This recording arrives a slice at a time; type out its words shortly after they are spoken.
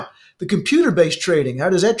the computer-based trading, how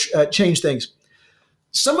does that change things?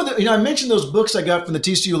 Some of the, I mentioned those books I got from the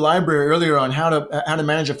TCU library earlier on how to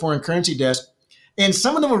manage a foreign currency desk, and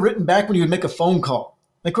some of them were written back when you would make a phone call.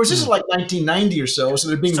 And of course, this is like 1990 or so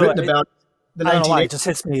they're being written about the 1980s. I don't know why. It just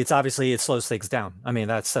hits me. It's obviously, it slows things down. I mean,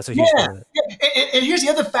 that's a huge part of it. Yeah. And here's the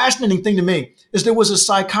other fascinating thing to me is there was a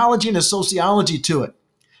psychology and a sociology to it,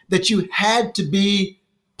 that you had to be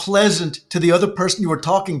pleasant to the other person you were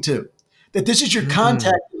talking to, that this is your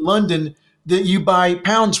contact in London that you buy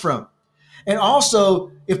pounds from. And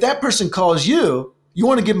also, if that person calls you, you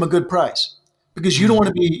want to give them a good price because you don't want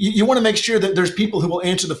to be, you want to make sure that there's people who will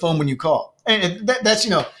answer the phone when you call. And that's,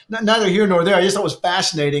 neither here nor there. I just thought it was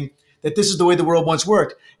fascinating that this is the way the world once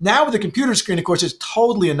worked. Now with the computer screen, of course, it's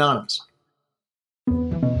totally anonymous.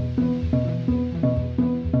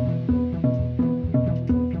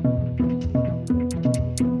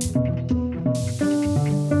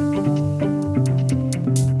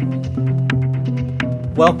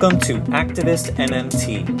 Welcome to Activist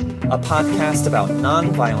MMT, a podcast about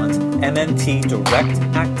nonviolent MMT direct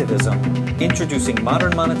activism, introducing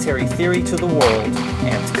modern monetary theory to the world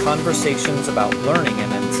and conversations about learning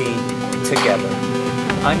MMT together.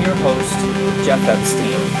 I'm your host, Jeff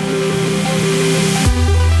Epstein.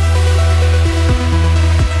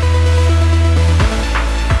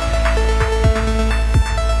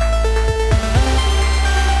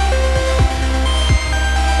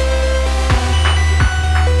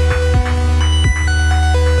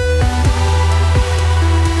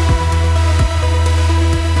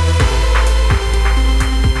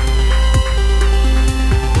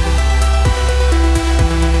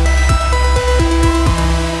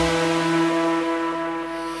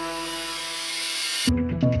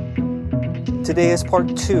 Today is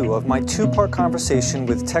part 2 of my 2-part conversation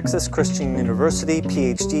with Texas Christian University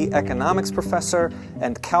PhD economics professor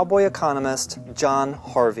and cowboy economist John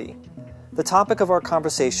Harvey. The topic of our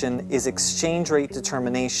conversation is exchange rate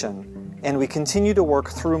determination, and we continue to work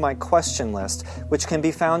through my question list, which can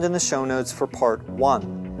be found in the show notes for part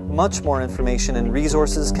 1. Much more information and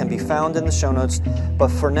resources can be found in the show notes, but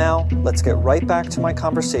for now, let's get right back to my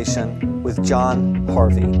conversation with John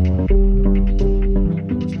Harvey.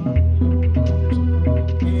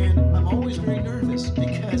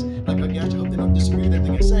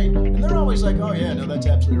 Always like, oh yeah, no, that's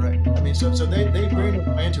absolutely right. I mean, so they very much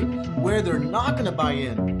buy into it. Where they're not going to buy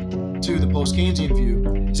in to the post-Keynesian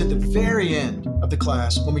view is at the very end of the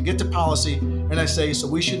class when we get to policy, and I say, so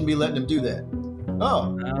we shouldn't be letting them do that.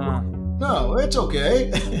 Oh, no, it's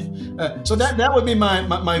okay. So that would be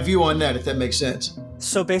my view on that, if that makes sense.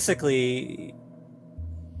 So basically,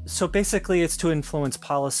 it's to influence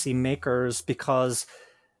policymakers because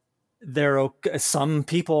some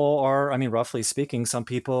people are, I mean, roughly speaking, some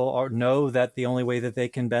people know that the only way that they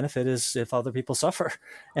can benefit is if other people suffer.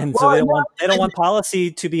 And so they don't want policy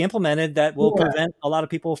to be implemented that will prevent a lot of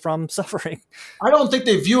people from suffering. I don't think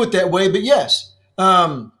they view it that way, but yes.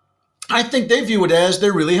 I think they view it as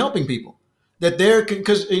they're really helping people. That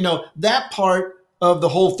because, that part of the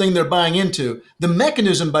whole thing they're buying into, the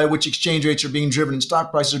mechanism by which exchange rates are being driven and stock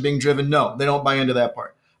prices are being driven, no, they don't buy into that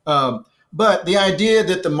part. But the idea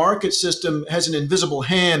that the market system has an invisible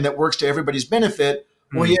hand that works to everybody's benefit,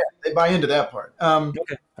 well, yeah, they buy into that part.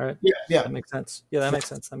 Okay, all right. Yeah. That makes sense. Yeah, that makes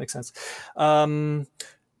sense.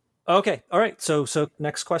 Okay, all right. So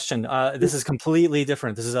next question. This is completely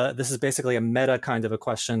different. This is basically a meta kind of a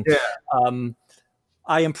question. Yeah.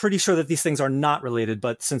 I am pretty sure that these things are not related,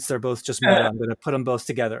 but since they're both just meta, I'm going to put them both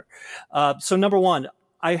together. So number one,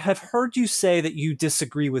 I have heard you say that you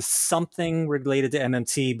disagree with something related to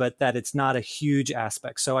MMT, but that it's not a huge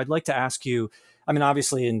aspect. So I'd like to ask you, I mean,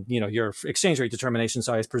 obviously in your exchange rate determination,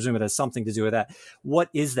 so I presume it has something to do with that. What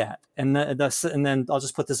is that? And then I'll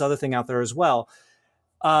just put this other thing out there as well.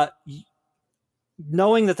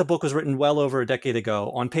 Knowing that the book was written well over a decade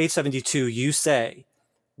ago, on page 72, you say,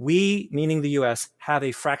 we, meaning the US, have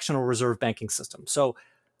a fractional reserve banking system. So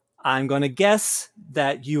I'm going to guess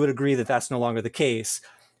that you would agree that that's no longer the case.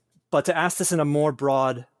 But to ask this in a more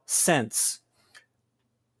broad sense,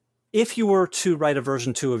 if you were to write a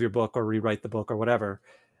version 2 of your book or rewrite the book or whatever,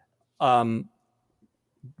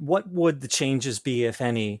 what would the changes be, if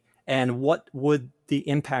any? And what would the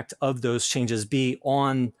impact of those changes be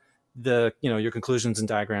on the, your conclusions and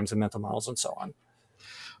diagrams and mental models and so on?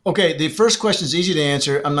 Okay, the first question is easy to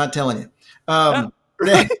answer. I'm not telling you.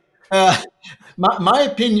 My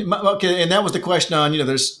opinion, okay, and that was the question on,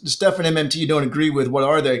 there's stuff in MMT you don't agree with. What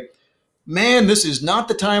are they? Man, this is not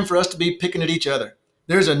the time for us to be picking at each other.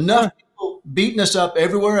 There's enough people beating us up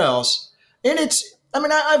everywhere else. And I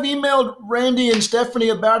mean, I've emailed Randy and Stephanie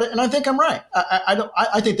about it, and I think I'm right.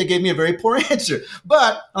 I think they gave me a very poor answer,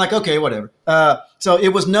 but I'm like, okay, whatever. So it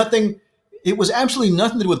was nothing. It was absolutely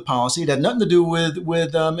nothing to do with policy. It had nothing to do with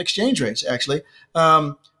exchange rates, actually.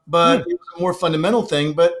 But it was a more fundamental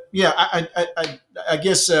thing. But yeah, I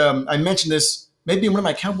guess I mentioned this maybe in one of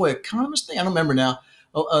my Cowboy Economist thing. I don't remember now.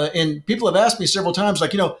 And people have asked me several times,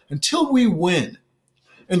 like, until we win,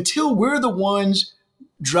 until we're the ones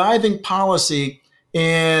driving policy,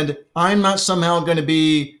 and I'm not somehow going to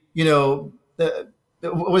be, what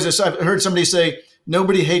was this? I've heard somebody say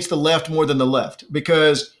nobody hates the left more than the left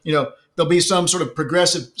because, there'll be some sort of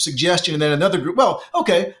progressive suggestion and then another group. Well,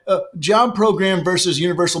 okay, job program versus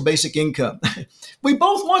universal basic income. We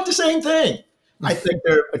both want the same thing. I think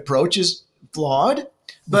their approach is flawed,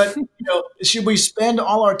 but should we spend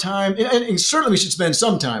all our time? And certainly we should spend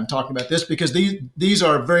some time talking about this because these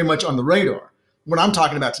are very much on the radar. What I'm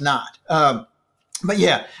talking about is not. But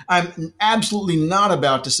yeah, I'm absolutely not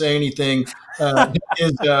about to say anything that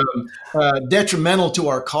is detrimental to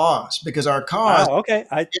our cause because our cause. Oh, okay.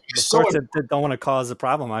 I don't want to cause a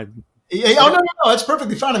problem. No, it's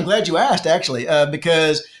perfectly fine. I'm glad you asked, actually,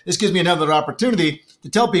 because this gives me another opportunity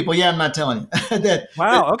to tell people. Yeah, I'm not telling you.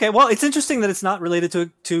 Wow. Okay. Well, it's interesting that it's not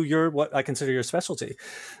related to your what I consider your specialty.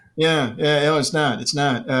 Yeah. No, it's not. It's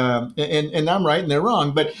not. And I'm right and they're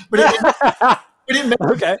wrong. But it makes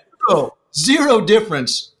okay. Zero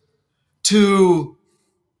difference to,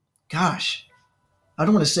 gosh, I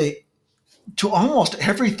don't want to say to almost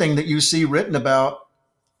everything that you see written about.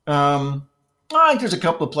 I think there's a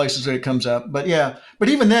couple of places that it comes up, but yeah. But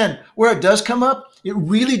even then, where it does come up, it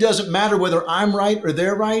really doesn't matter whether I'm right or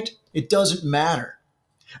they're right. It doesn't matter.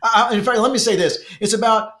 In fact, let me say this. It's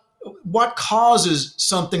about what causes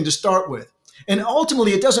something to start with. And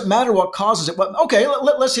ultimately, it doesn't matter what causes it. But okay,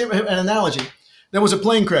 let's hear an analogy. There was a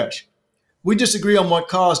plane crash. We disagree on what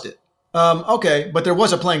caused it. Okay, but there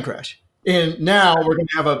was a plane crash. And now we're going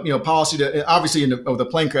to have a policy to obviously of the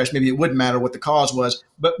plane crash. Maybe it wouldn't matter what the cause was,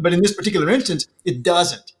 but in this particular instance, it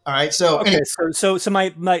doesn't. All right. So okay. So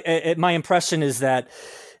my impression is that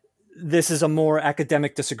this is a more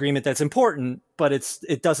academic disagreement that's important, but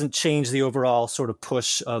it doesn't change the overall sort of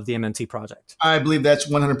push of the MMT project. I believe that's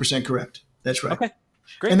 100% correct. That's right. Okay.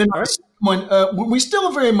 Great. And then we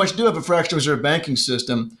still very much do have a fractional reserve banking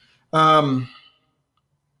system. That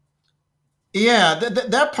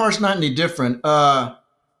part's not any different.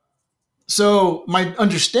 So my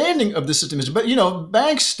understanding of the system is, but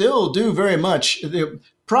banks still do very much.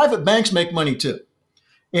 Private banks make money too,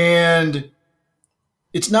 and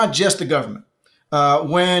it's not just the government.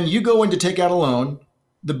 When you go in to take out a loan,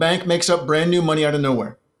 the bank makes up brand new money out of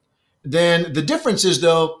nowhere. Then the difference is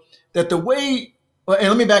though that the way. And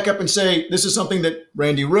let me back up and say this is something that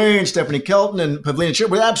Randy Ray and Stephanie Kelton and Pavlina Sher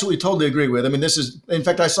would absolutely totally agree with. I mean, this is, in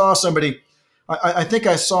fact, I saw somebody, I think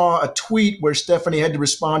I saw a tweet where Stephanie had to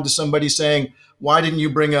respond to somebody saying, why didn't you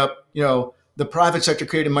bring up, the private sector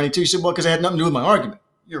created money too? She said, well, because it had nothing to do with my argument.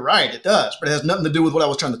 You're right, it does, but it has nothing to do with what I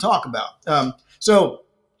was trying to talk about. So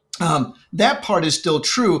that part is still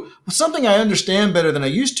true. Something I understand better than I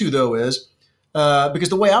used to, though, is because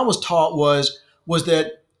the way I was taught was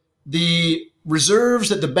that the reserves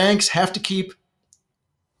that the banks have to keep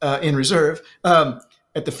in reserve at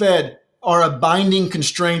the Fed are a binding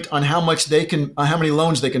constraint on how many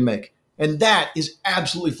loans they can make. And that is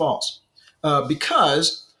absolutely false.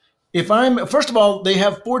 Because first of all, they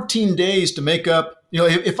have 14 days to make up,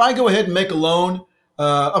 if I go ahead and make a loan,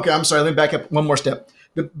 okay, I'm sorry, let me back up one more step.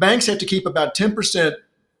 The banks have to keep about 10%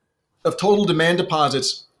 of total demand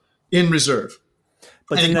deposits in reserve.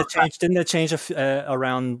 But didn't that change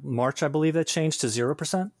around March? I believe that changed to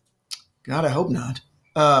 0%. God, I hope not.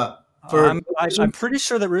 I'm pretty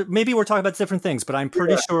sure that maybe we're talking about different things, but I'm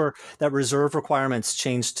pretty sure that reserve requirements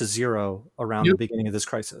changed to 0 around the beginning of this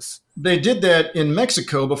crisis. They did that in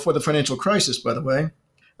Mexico before the financial crisis, by the way.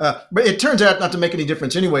 But it turns out not to make any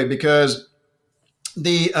difference anyway, because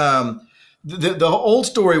the old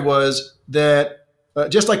story was that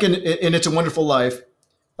just like in It's a Wonderful Life,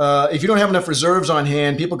 if you don't have enough reserves on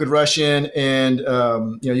hand, people could rush in and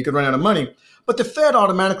you could run out of money. But the Fed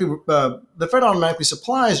automatically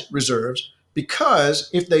supplies reserves, because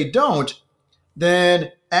if they don't,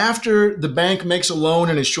 then after the bank makes a loan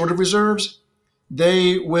and is short of reserves,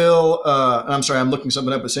 they will. I'm sorry, I'm looking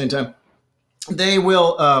something up at the same time. They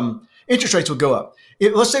will. Interest rates will go up.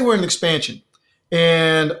 Let's say we're in an expansion,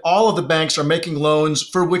 and all of the banks are making loans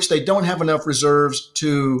for which they don't have enough reserves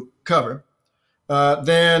to cover.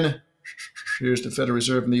 Then here's the Federal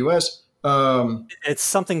Reserve in the U.S. It's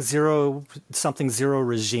something zero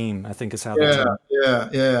regime, I think is how.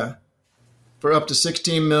 Yeah. For up to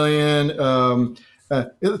 16 million.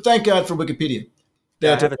 Thank God for Wikipedia.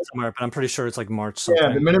 Yeah, I have it somewhere, but I'm pretty sure it's like March something.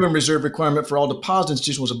 Yeah, the minimum reserve requirement for all deposit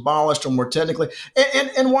institutions was abolished, or more technically.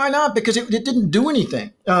 And why not? Because it didn't do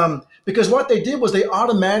anything. Because what they did was they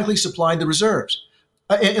automatically supplied the reserves.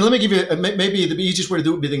 And let me give you, maybe the easiest way to do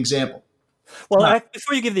it would be an example. Well,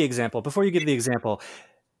 before you give the example,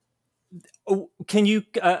 can you?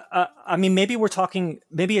 I mean, maybe we're talking.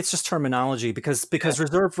 Maybe it's just terminology because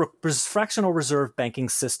fractional reserve banking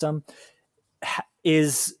system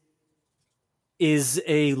is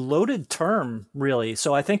a loaded term, really.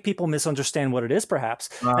 So I think people misunderstand what it is, perhaps,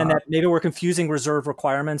 and that maybe we're confusing reserve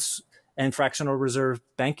requirements and fractional reserve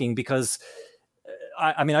banking because.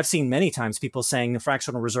 I mean, I've seen many times people saying the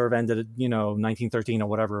fractional reserve ended at 1913 or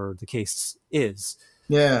whatever the case is.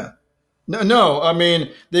 Yeah. No. I mean,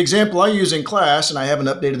 the example I use in class, and I haven't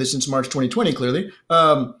updated this since March 2020, clearly,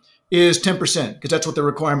 is 10%, because that's what the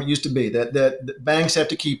requirement used to be, that banks have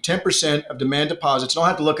to keep 10% of demand deposits. And I'll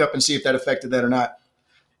have to look up and see if that affected that or not,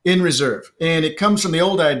 in reserve. And it comes from the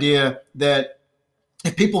old idea that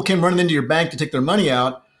if people came running into your bank to take their money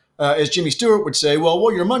out, as Jimmy Stewart would say,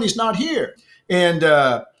 well, your money's not here. And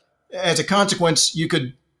as a consequence, you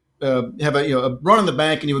could have a run on the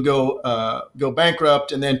bank, and you would go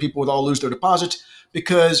bankrupt, and then people would all lose their deposits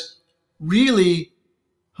because really,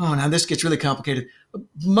 now this gets really complicated.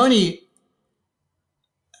 Money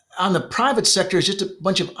on the private sector is just a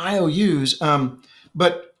bunch of IOUs.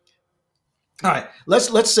 But all right,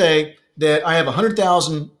 let's say that I have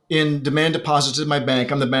 100,000 in demand deposits in my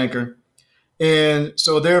bank. I'm the banker, and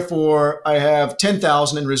so therefore I have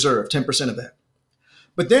 10,000 in reserve, 10% of that.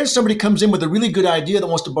 But then somebody comes in with a really good idea that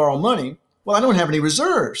wants to borrow money. Well, I don't have any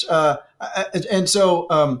reserves. And so,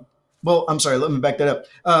 I'm sorry, let me back that up.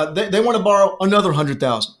 They want to borrow another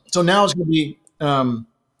 100,000. So now it's going to be,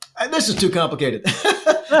 this is too complicated.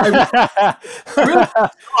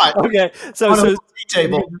 Okay. So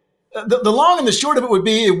table. The long and the short of it would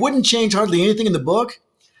be, it wouldn't change hardly anything in the book.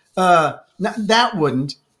 That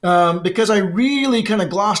wouldn't. Because I really kind of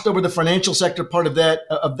glossed over the financial sector part of that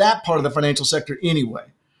part of the financial sector anyway.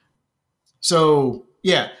 So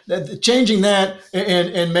yeah, changing that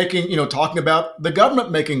and making, talking about the government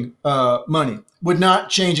making money would not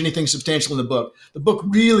change anything substantial in the book. The book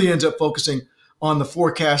really ends up focusing on the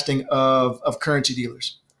forecasting of currency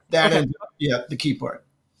dealers. That ends up, the key part.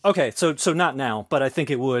 Okay, so not now, but I think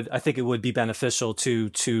it would be beneficial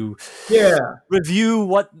to review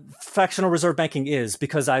what fractional reserve banking is,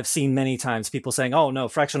 because I've seen many times people saying, "Oh no,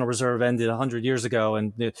 fractional reserve ended 100 years ago,"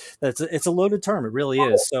 and it's a loaded term. It really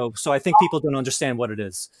is. So I think people don't understand what it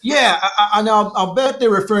is. Yeah, I'll bet they're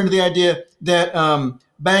referring to the idea that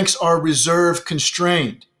banks are reserve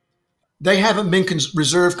constrained. They haven't been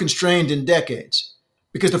reserve constrained in decades,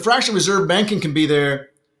 because the fractional reserve banking can be there.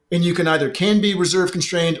 And you can be reserve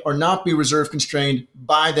constrained or not be reserve constrained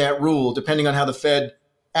by that rule, depending on how the Fed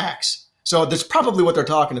acts. So that's probably what they're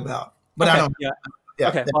talking about. But I don't. Yeah.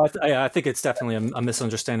 Okay. Well, I think it's definitely a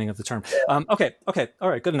misunderstanding of the term. Okay. All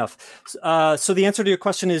right. Good enough. So the answer to your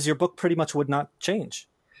question is your book pretty much would not change.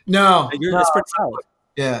 No. It's pretty solid.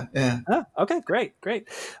 Yeah. Okay. Great.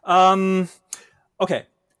 Okay.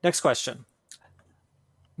 Next question.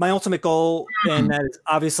 My ultimate goal, and that is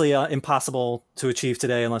obviously impossible to achieve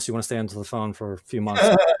today unless you want to stay on the phone for a few months.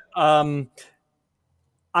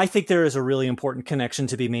 I think there is a really important connection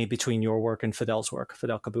to be made between your work and Fidel's work,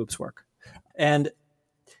 Fidel Kaboob's work. And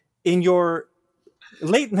in your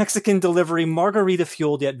late Mexican delivery,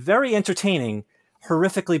 margarita-fueled yet very entertaining,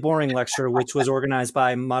 horrifically boring lecture, which was organized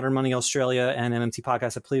by Modern Money Australia and MMT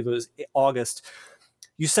Podcast, I believe it was August,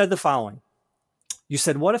 you said the following. You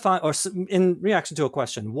said, in reaction to a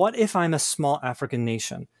question, what if I'm a small African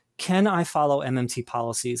nation? Can I follow MMT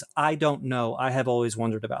policies? I don't know. I have always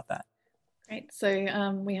wondered about that. Great.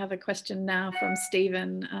 So we have a question now from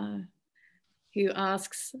Stephen, who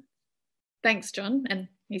asks, thanks, John. And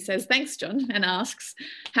he says, thanks, John, and asks,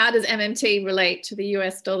 how does MMT relate to the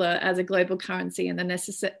US dollar as a global currency and the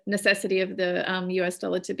necessity of the US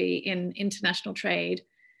dollar to be in international trade?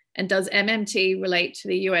 And does MMT relate to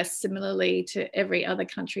the US similarly to every other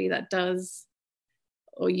country that does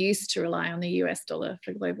or used to rely on the US dollar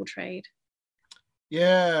for global trade?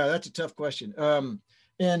 Yeah, that's a tough question.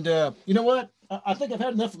 And you know what? I think I've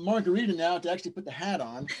had enough of margarita now to actually put the hat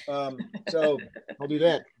on. So I'll do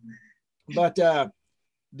that. But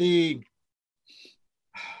it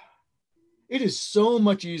is so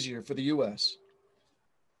much easier for the US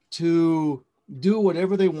to do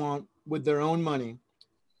whatever they want with their own money.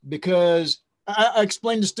 Because I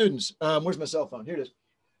explained to students, where's my cell phone? Here it is.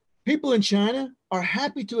 People in China are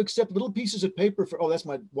happy to accept little pieces of paper that's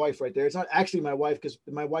my wife right there. It's not actually my wife because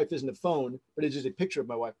my wife isn't a phone, but it's just a picture of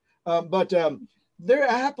my wife. But they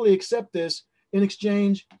happily accept this in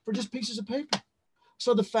exchange for just pieces of paper.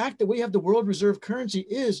 So the fact that we have the world reserve currency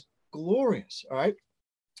is glorious. All right.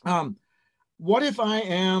 What if I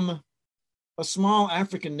am a small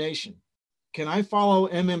African nation? Can I follow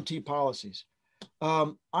MMT policies?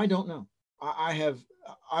 I don't know. I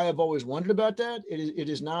have always wondered about that. It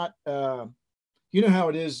is not, you know how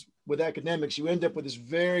it is with academics. You end up with this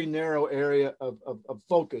very narrow area of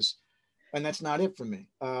focus, and that's not it for me.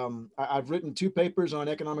 I've written 2 papers on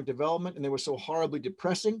economic development, and they were so horribly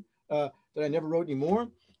depressing that I never wrote any more.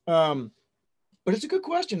 But it's a good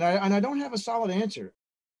question, and I don't have a solid answer.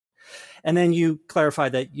 And then you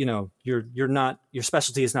clarified that, you know, your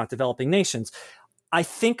specialty is not developing nations. I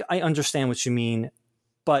think I understand what you mean,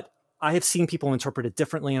 but I have seen people interpret it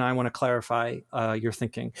differently, and I want to clarify your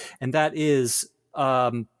thinking. And that is,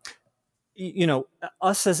 you know,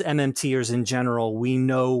 us as MMTers in general, we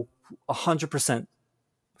know 100%.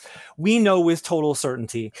 We know with total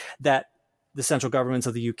certainty that the central governments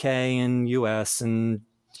of the UK and US and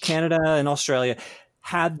Canada and Australia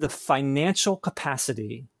had the financial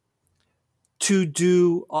capacity to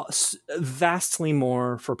do vastly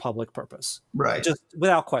more for public purpose. Right. Just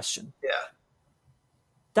without question. Yeah.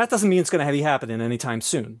 That doesn't mean it's going to be happening anytime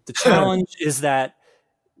soon. The challenge is that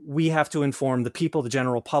we have to inform the people, the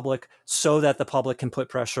general public, so that the public can put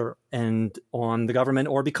pressure on the government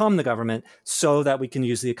or become the government so that we can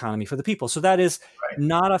use the economy for the people. So that is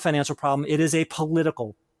not a financial problem. It is a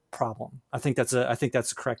political problem. I think that's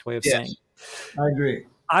a correct way of saying. I agree.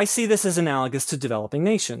 I see this as analogous to developing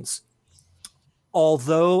nations.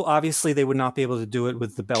 Although obviously they would not be able to do it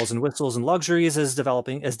with the bells and whistles and luxuries as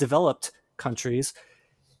developed countries.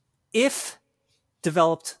 If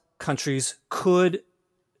developed countries could,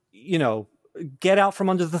 you know, get out from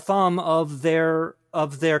under the thumb of their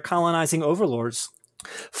colonizing overlords,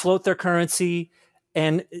 float their currency,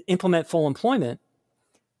 and implement full employment,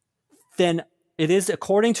 then it is,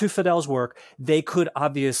 according to Fidel's work, they could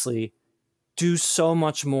obviously do so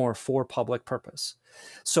much more for public purpose.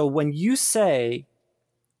 So when you say,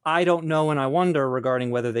 I don't know and I wonder regarding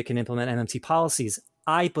whether they can implement MMT policies,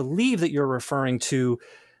 I believe that you're referring to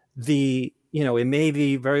the, you know, it may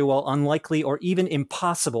be very well unlikely or even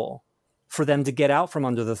impossible for them to get out from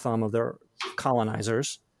under the thumb of their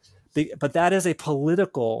colonizers. But that is a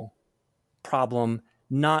political problem,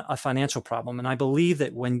 not a financial problem. And I believe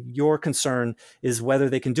that when your concern is whether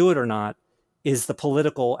they can do it or not, is the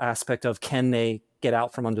political aspect of can they get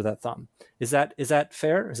out from under that thumb. Is that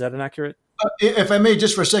fair? Is that an accurate? If I may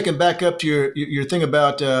just for a second back up to your thing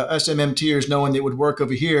about us MMTers knowing that it would work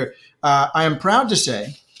over here, I am proud to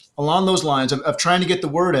say, along those lines of trying to get the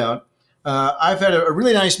word out, I've had a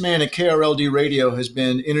really nice man at KRLD Radio has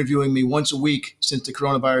been interviewing me once a week since the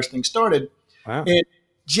coronavirus thing started. Wow. And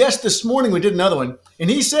just this morning we did another one,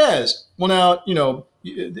 and he says, well, now, you know,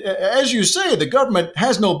 as you say, the government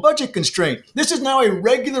has no budget constraint. This is now a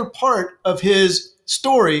regular part of his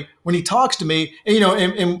story when he talks to me, and, you know,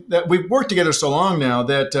 and that we've worked together so long now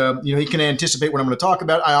that, you know, he can anticipate what I'm going to talk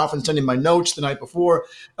about. I often send him my notes the night before,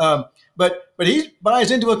 but he buys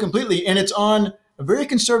into it completely, and it's on a very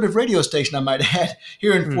conservative radio station, I might add,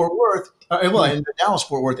 here in Fort Worth. In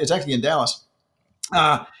Dallas-Fort Worth. It's actually in Dallas.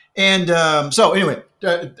 So anyway,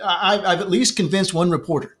 I've at least convinced one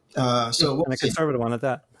reporter. So and a conservative one at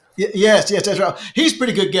that. Yes, that's right. He's a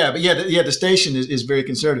pretty good guy, but the station is very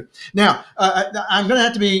conservative. Now, I'm going to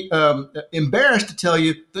have to be embarrassed to tell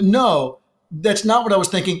you that no, that's not what I was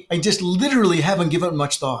thinking. I just literally haven't given it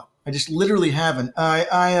much thought. I just literally haven't.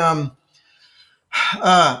 I'll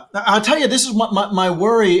tell you, this is my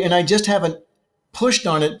worry, and I just haven't pushed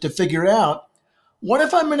on it to figure out, what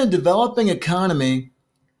if I'm in a developing economy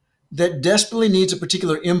that desperately needs a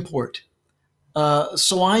particular import?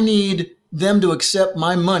 So I need them to accept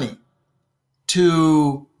my money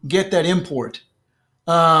to get that import.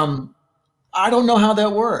 I don't know how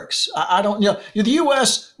that works. I don't know. The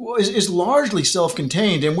U.S. is largely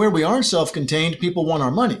self-contained, and where we aren't self-contained, people want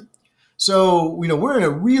our money. So, you know, we're in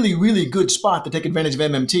a really, really good spot to take advantage of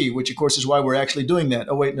MMT, which, of course, is why we're actually doing that.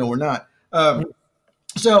 Oh, wait, no, we're not.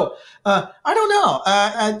 So I don't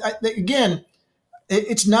know. Again,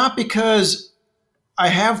 it's not because I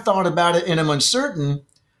have thought about it and I'm uncertain.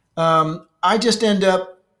 I just end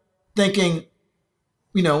up thinking,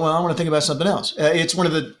 you know, well, I want to think about something else. It's one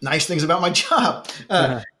of the nice things about my job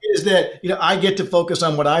is that, you know, I get to focus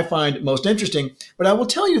on what I find most interesting. But I will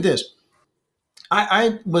tell you this.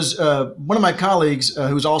 I was one of my colleagues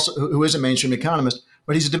who is a mainstream economist,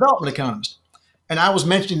 but he's a development economist. And I was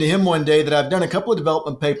mentioning to him one day that I've done a couple of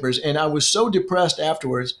development papers, and I was so depressed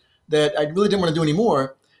afterwards that I really didn't want to do any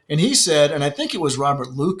more. And he said, and I think it was Robert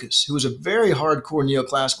Lucas, who was a very hardcore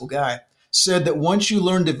neoclassical guy, said that once you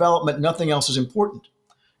learn development, nothing else is important.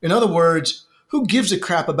 In other words, who gives a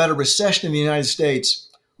crap about a recession in the United States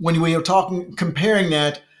when we are comparing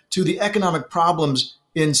that to the economic problems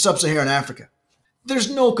in sub-Saharan Africa? There's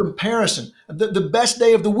no comparison. The best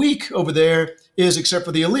day of the week over there is, except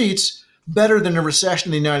for the elites, better than a recession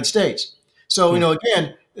in the United States. So,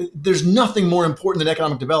 again, there's nothing more important than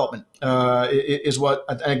economic development, is what,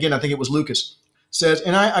 again, I think it was Lucas says.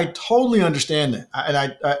 And I totally understand that.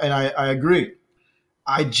 And I agree.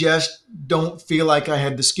 I just don't feel like I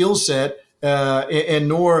have the skill set, and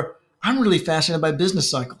nor I'm really fascinated by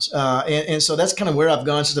business cycles. And so that's kind of where I've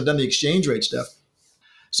gone since I've done the exchange rate stuff.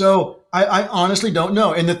 So I honestly don't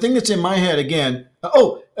know. And the thing that's in my head again,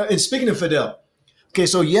 and speaking of Fidel, okay,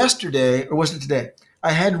 so yesterday, or was it today,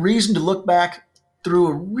 I had reason to look back through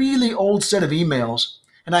a really old set of emails,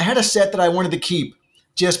 and I had a set that I wanted to keep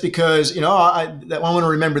just because, I want to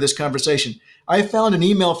remember this conversation. I found an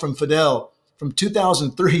email from Fidel from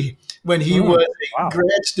 2003 when he was a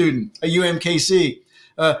grad student at UMKC.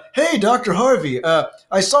 Hey, Dr. Harvey,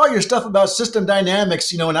 I saw your stuff about system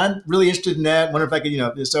dynamics, and I'm really interested in that. Wonder if I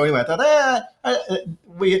could, so anyway, I thought,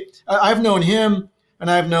 I've known him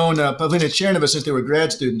and I've known Pavlina Chernova since they were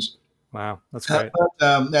grad students. Wow, that's great.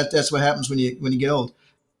 That's what happens when you get old.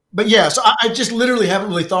 But yeah, so I just literally haven't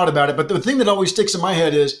really thought about it. But the thing that always sticks in my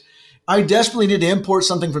head is I desperately need to import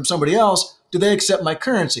something from somebody else. Do they accept my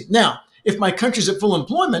currency? Now, if my country's at full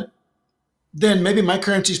employment, then maybe my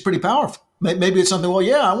currency is pretty powerful. Maybe it's something, well,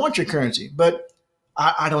 yeah, I want your currency, but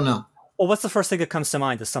I don't know. Well, what's the first thing that comes to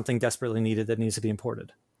mind as something desperately needed that needs to be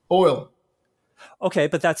imported? Oil. Okay,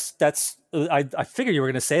 but that's I figured you were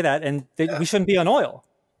going to say that, and we shouldn't be on oil,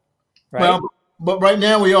 right? Well, but right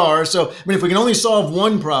now we are. So, if we can only solve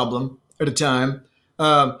one problem at a time,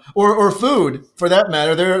 or food for that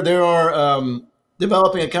matter, there are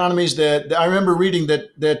developing economies that I remember reading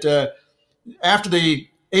that after the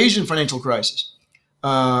Asian financial crisis,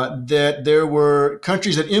 that there were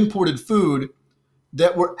countries that imported food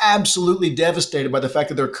that were absolutely devastated by the fact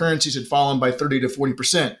that their currencies had fallen by 30 to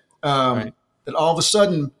 40%. Right. That all of a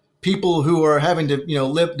sudden, people who are having to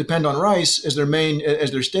depend on rice as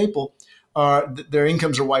their staple, their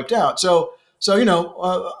incomes are wiped out. So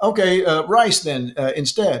rice then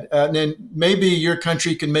instead, and then maybe your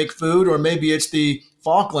country can make food, or maybe it's the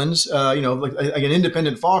Falklands, like an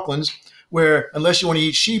independent Falklands, where unless you want to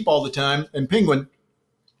eat sheep all the time and penguin,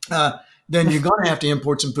 then you're going to have to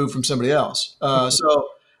import some food from somebody else.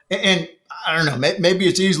 And I don't know, maybe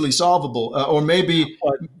it's easily solvable, or maybe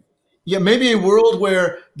a world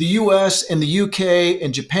where the U.S. and the U.K.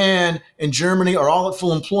 and Japan and Germany are all at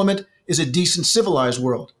full employment is a decent civilized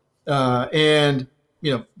world. Okay,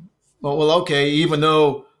 even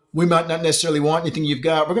though we might not necessarily want anything you've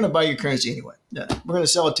got, we're going to buy your currency anyway. Yeah, we're going to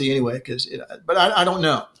sell it to you anyway, but I don't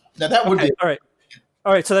know. Now that would be all right.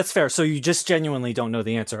 All right, so that's fair. So you just genuinely don't know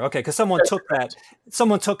the answer, okay? Because someone took that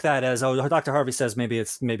as, oh, Dr. Harvey says maybe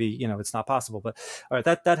it's not possible. But all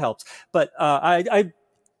right, that helps. But I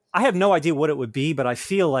have no idea what it would be, but I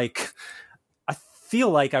feel like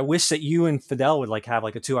I wish that you and Fidel would have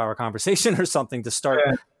a 2-hour conversation or something to start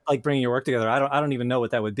bringing your work together. I don't even know what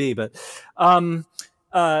that would be, but and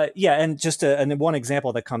and one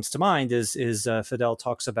example that comes to mind is Fidel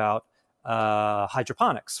talks about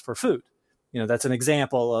hydroponics for food. That's an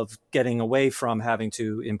example of getting away from having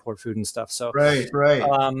to import food and stuff. So right.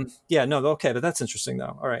 Okay, but that's interesting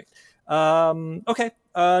though. All right. Okay.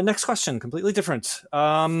 Next question, completely different.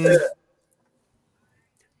 A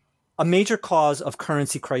major cause of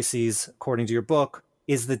currency crises, according to your book,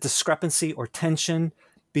 is the discrepancy or tension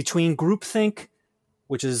between groupthink,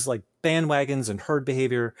 which is like bandwagons and herd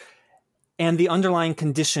behavior, and the underlying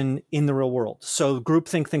condition in the real world. So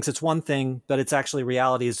groupthink thinks it's one thing, but it's actually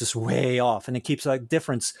reality is just way off. And it keeps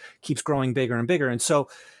difference keeps growing bigger and bigger. And so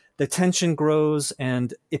the tension grows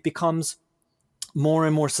and it becomes more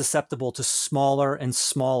and more susceptible to smaller and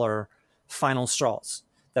smaller final straws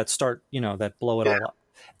that start, that blow it all up.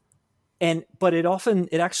 But it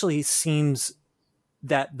actually seems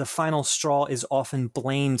that the final straw is often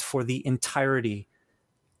blamed for the entirety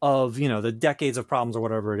of, the decades of problems or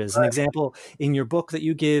whatever it is. An example in your book that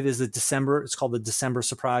you give is it's called the December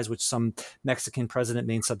surprise, which some Mexican president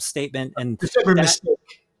made some statement. And December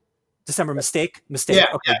mistake. Yeah,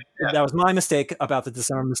 okay. Yeah. That was my mistake about the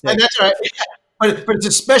December mistake. And that's right. But it's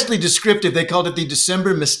especially descriptive. They called it the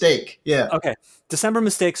December mistake. Yeah. Okay. December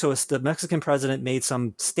mistake. So it's the Mexican president made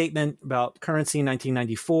some statement about currency in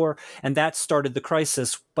 1994, and that started the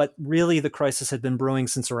crisis. But really, the crisis had been brewing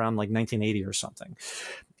since around 1980 or something.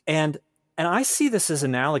 And I see this as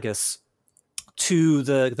analogous to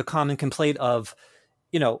the common complaint of,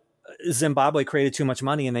 Zimbabwe created too much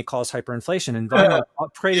money and they caused hyperinflation, and Weimar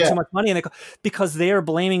created too much money and because they are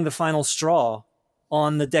blaming the final straw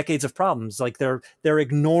on the decades of problems. Like they're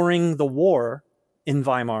ignoring the war in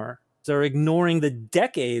Weimar. They're ignoring the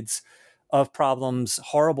decades of problems,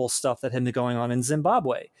 horrible stuff that had been going on in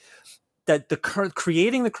Zimbabwe. That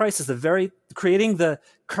creating the crisis, creating the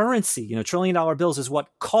currency, $1 trillion bills is what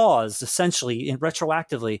caused essentially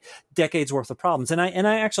retroactively decades worth of problems. And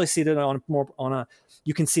I actually see that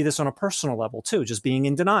you can see this on a personal level too, just being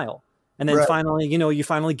in denial. And then finally, you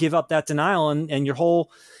finally give up that denial and your whole,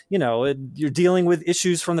 you're dealing with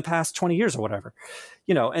issues from the past 20 years or whatever,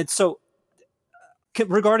 and so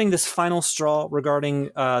regarding this final straw,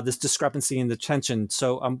 regarding this discrepancy in the tension.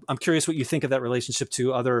 So I'm curious what you think of that relationship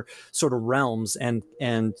to other sort of realms and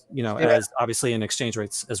as obviously in exchange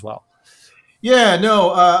rates as well. Yeah,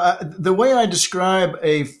 no, the way I describe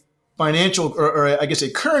a financial or I guess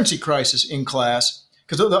a currency crisis in class,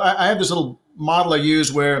 because I have this little model I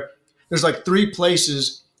use where there's like 3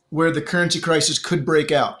 places where the currency crisis could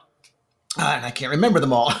break out. And I can't remember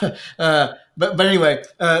them all. But anyway,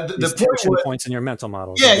 the tension points in your mental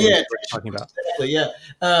model. Yeah. Talking about. Exactly, yeah.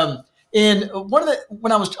 And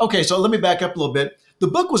so let me back up a little bit. The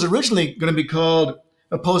book was originally going to be called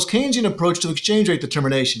A Post-Keynesian Approach to Exchange Rate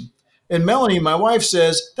Determination. And Melanie, my wife,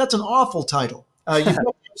 says, that's an awful title. You've got to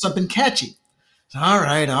have something catchy. All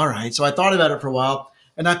right. So I thought about it for a while,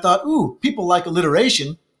 and I thought, people like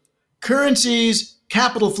alliteration. Currencies,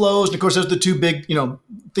 capital flows, and of course, those are the 2 big,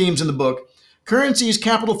 themes in the book. Currencies,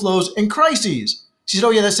 capital flows, and crises. She said, oh,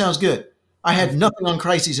 yeah, that sounds good. I had nothing on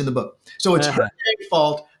crises in the book. So it's her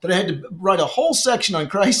fault that I had to write a whole section on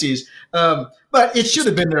crises, but it should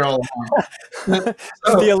have been there all along.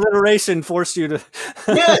 The alliteration forced you to...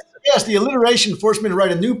 yes, the alliteration forced me to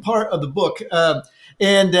write a new part of the book.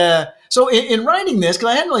 So in writing this, because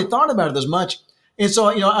I hadn't really thought about it as much, and so,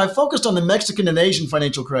 I focused on the Mexican and Asian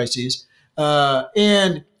financial crises,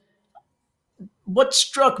 and what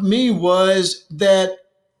struck me was that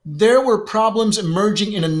there were problems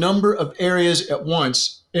emerging in a number of areas at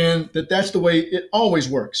once, and that's the way it always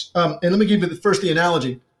works. And let me give you the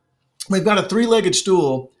analogy. We've got a 3-legged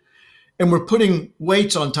stool, and we're putting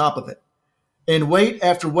weights on top of it, and weight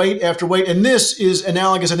after weight after weight. And this is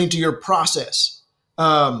analogous, I think, to your process.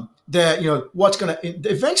 That, what's going to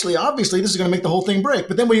eventually, obviously, this is going to make the whole thing break.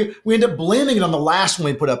 But then we end up blaming it on the last one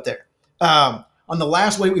we put up there. On the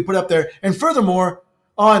last weight we put up there. And furthermore,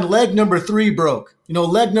 on leg number 3 broke.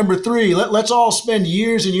 Leg number 3, let's all spend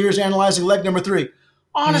years and years analyzing leg number 3.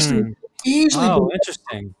 Honestly, easily.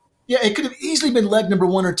 Interesting. Yeah, it could have easily been leg number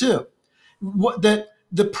 1 or 2. That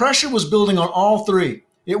the pressure was building on all 3.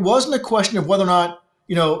 It wasn't a question of whether or not,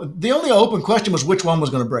 the only open question was which one was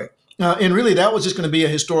going to break. And really, that was just going to be a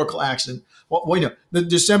historical accident. The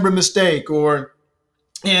December mistake, or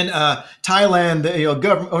in Thailand,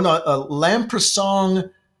 Lamprasong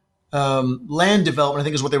Land Development, I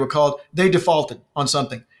think is what they were called. They defaulted on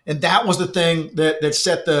something, and that was the thing that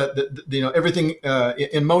set the everything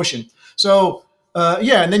in motion. So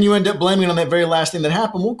and then you end up blaming it on that very last thing that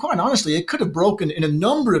happened. Well, quite honestly, it could have broken in a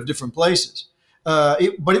number of different places, but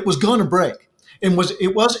it was going to break. And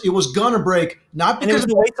it was gonna break, not because it was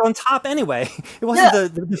the weight on top anyway. It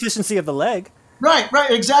wasn't the deficiency of the leg. Right,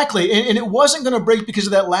 exactly. And it wasn't going to break because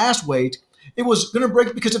of that last weight. It was going to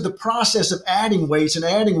break because of the process of adding weights and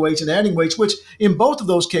adding weights and adding weights, which in both of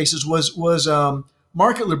those cases was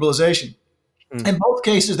market liberalization. In both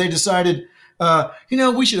cases, they decided,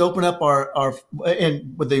 we should open up our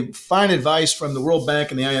and with the fine advice from the World Bank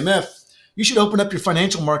and the IMF, you should open up your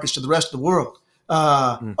financial markets to the rest of the world.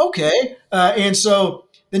 Okay. And so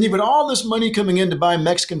then you've got all this money coming in to buy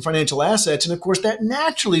Mexican financial assets. And of course, that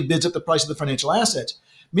naturally bids up the price of the financial assets.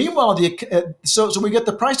 Meanwhile, so we get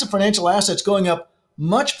the price of financial assets going up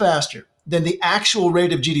much faster than the actual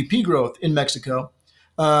rate of GDP growth in Mexico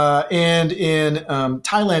and in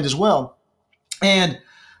Thailand as well. And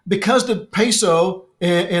because the peso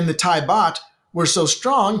and the Thai baht were so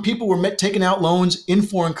strong, people were taking out loans in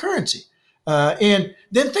foreign currency. And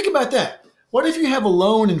then think about that. What if you have a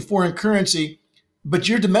loan in foreign currency, but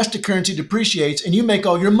your domestic currency depreciates and you make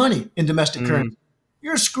all your money in domestic currency?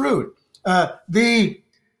 You're screwed. I'm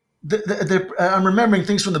remembering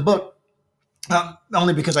things from the book,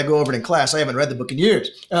 only because I go over it in class. I haven't read the book in years.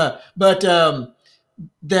 But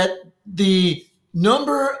that the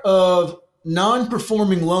number of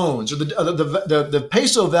non-performing loans, or the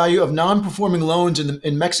peso value of non-performing loans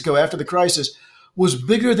in Mexico after the crisis, was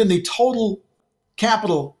bigger than the total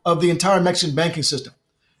capital of the entire Mexican banking system.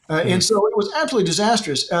 And so it was absolutely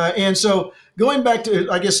disastrous. And so going back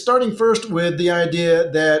to, I guess, starting first with the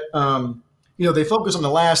idea that, they focus on the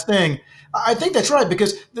last thing. I think that's right,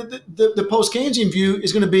 because the post-Keynesian view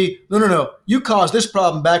is going to be, no, you caused this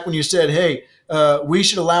problem back when you said, hey, we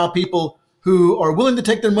should allow people who are willing to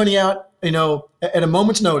take their money out, at a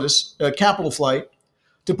moment's notice, capital flight,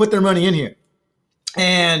 to put their money in here.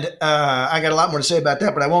 And I got a lot more to say about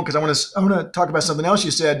that, but I won't, because I want to talk about something else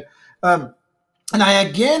you said. And I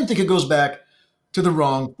again think it goes back to the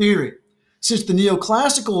wrong theory. Since the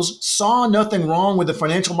neoclassicals saw nothing wrong with the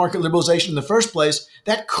financial market liberalization in the first place,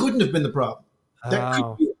 that couldn't have been the problem. That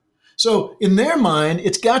couldn't be it. So in their mind,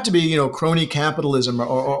 it's got to be, crony capitalism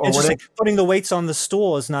or whatever. Putting the weights on the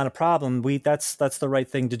stool is not a problem. That's the right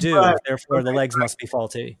thing to do. Right. Therefore, the legs must be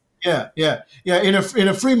faulty. Yeah. In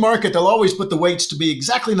a free market, they'll always put the weights to be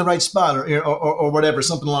exactly in the right spot or whatever,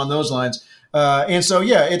 something along those lines. And so,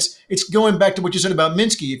 it's going back to what you said about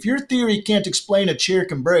Minsky. If your theory can't explain a chair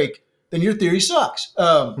can break, then your theory sucks.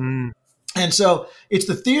 And so it's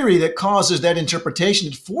the theory that causes that interpretation.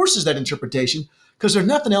 It forces that interpretation because there's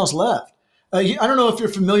nothing else left. I don't know if you're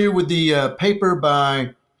familiar with the paper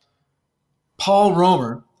by Paul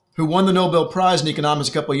Romer, who won the Nobel Prize in economics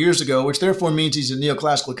a couple of years ago, which therefore means he's a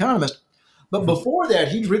neoclassical economist. But before that,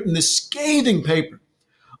 he'd written this scathing paper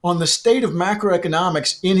on the state of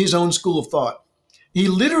macroeconomics in his own school of thought. He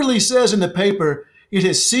literally says in the paper, it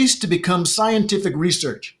has ceased to become scientific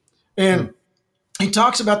research. And he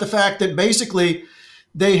talks about the fact that basically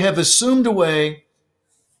they have assumed away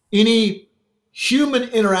any human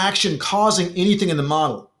interaction causing anything in the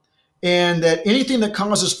model, and that anything that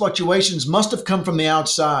causes fluctuations must have come from the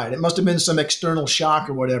outside. It must have been some external shock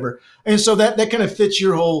or whatever. And so that kind of fits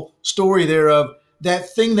your whole story there of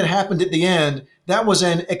that thing that happened at the end. That was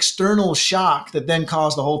an external shock that then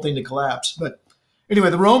caused the whole thing to collapse. But anyway,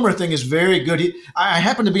 the Romer thing is very good. I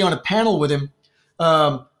happened to be on a panel with him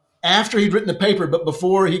after he'd written the paper, but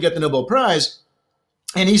before he got the Nobel Prize.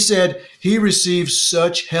 And he said he received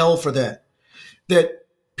such hell for that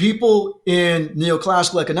people in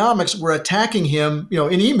neoclassical economics were attacking him,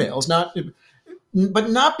 in emails, but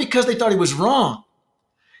not because they thought he was wrong.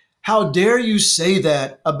 How dare you say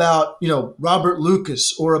that about, Robert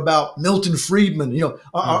Lucas or about Milton Friedman,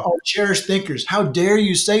 our cherished thinkers? How dare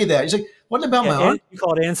you say that? He's like, wasn't about my art. You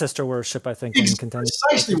call it ancestor worship, I think.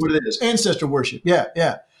 Precisely what it is, ancestor worship.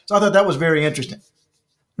 Yeah. So I thought that was very interesting.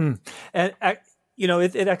 And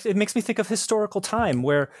it makes me think of historical time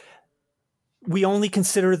where we only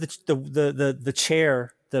consider the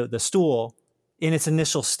chair, the stool, in its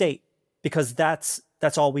initial state, because that's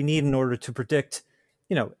all we need in order to predict,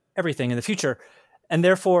 everything in the future, and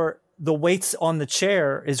therefore the weights on the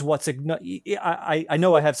chair is what's. I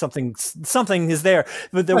know I have something is there,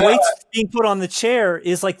 but the weights being put on the chair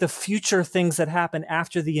is like the future things that happen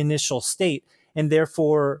after the initial state, and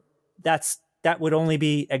therefore that would only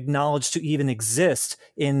be acknowledged to even exist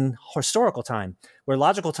in historical time, where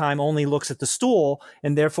logical time only looks at the stool,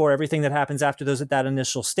 and therefore everything that happens after that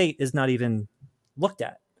initial state is not even looked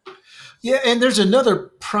at. Yeah, and there's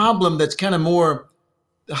another problem that's kind of more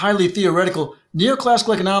highly theoretical.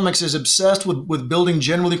 Neoclassical economics is obsessed with building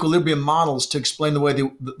general equilibrium models to explain the way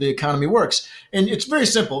the economy works. And it's very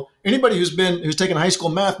simple. Anybody who's taken high school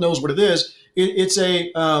math knows what it is. It's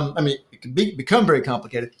it can become very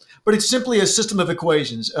complicated, but it's simply a system of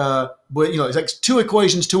equations. But it's like two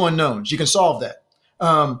equations, two unknowns. You can solve that.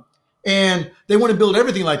 And they want to build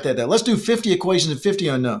everything like that. Let's do 50 equations and 50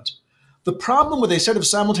 unknowns. The problem with a set of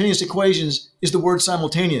simultaneous equations is the word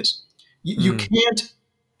simultaneous. You can't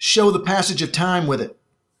show the passage of time with it.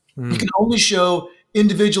 You can only show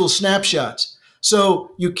individual snapshots.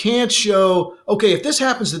 So you can't show, okay, if this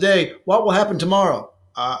happens today, what will happen tomorrow?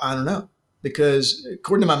 I don't know, because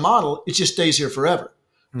according to my model, it just stays here forever.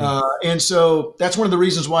 And so that's one of the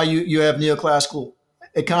reasons why you have neoclassical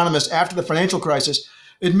economists after the financial crisis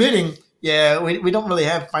admitting, we don't really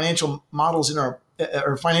have financial models in our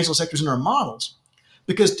or financial sectors in our models,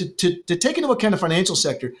 because to take into account a financial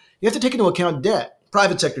sector, you have to take into account debt,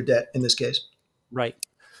 private sector debt in this case. Right.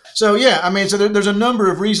 So so there's a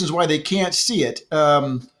number of reasons why they can't see it.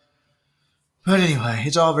 But anyway,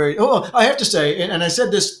 it's all very. Oh, I have to say, and I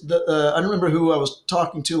said this. I don't remember who I was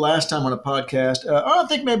talking to last time on a podcast. I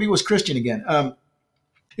think maybe it was Christian again.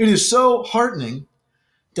 It is so heartening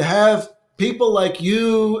to have people like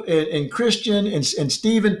you and Christian and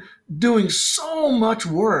Stephen doing so much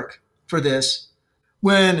work for this,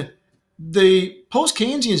 when the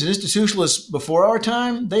post-Keynesians and institutionalists before our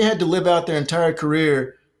time, they had to live out their entire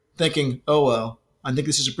career thinking, oh, well, I think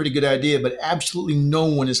this is a pretty good idea, but absolutely no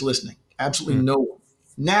one is listening. Absolutely no one.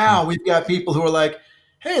 Now we've got people who are like,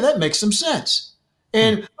 hey, that makes some sense.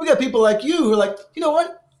 And we got people like you who are like, you know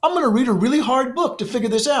what? I'm going to read a really hard book to figure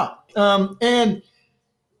this out. And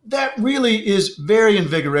that really is very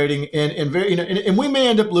invigorating and very, and we may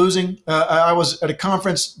end up losing. I was at a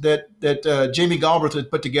conference that Jamie Galbraith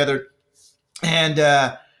had put together. And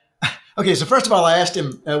okay, so first of all, I asked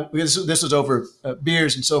him, this was over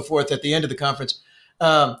beers and so forth at the end of the conference,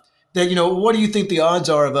 that, what do you think the odds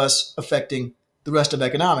are of us affecting the rest of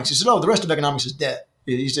economics? He said, the rest of economics is dead.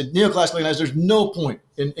 He said, neoclassical economics, there's no point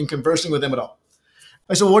in conversing with them at all.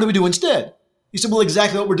 I said, well, what do we do instead? He said, well,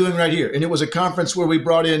 exactly what we're doing right here. And it was a conference where we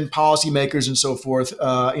brought in policymakers and so forth,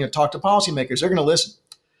 talk to policymakers. They're going to listen.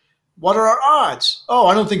 What are our odds? Oh,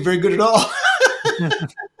 I don't think very good at all.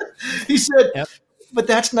 He said, yep. But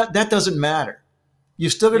that doesn't matter.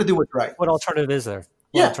 You've still got to do what's right. What alternative is there?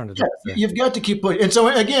 Yeah. You've got to keep putting. And so,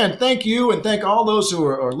 again, thank you and thank all those who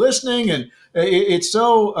are listening. And it's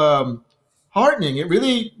so heartening. It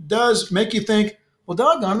really does make you think, well,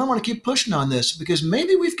 doggone, I want to keep pushing on this because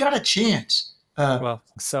maybe we've got a chance.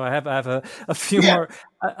 So I have a few more.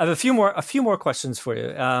 I have a few more questions for you.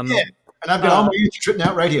 And I've got all my answers written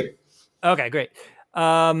out right here. Okay, great.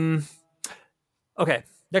 Okay,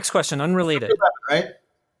 next question, unrelated. Number 11, right?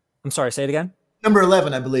 I'm sorry, say it again. Number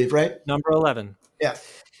 11, I believe, right? Number 11. Yeah.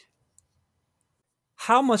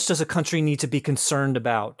 How much does a country need to be concerned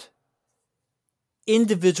about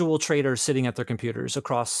individual traders sitting at their computers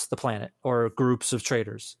across the planet, or groups of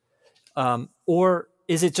traders, or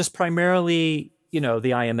is it just primarily, the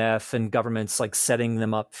IMF and governments like setting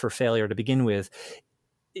them up for failure to begin with?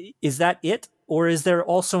 Is that it? Or is there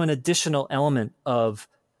also an additional element of,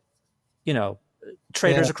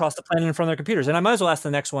 traders across the planet in front of their computers? And I might as well ask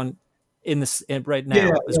the next one right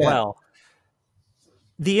now as well.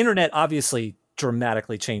 The internet obviously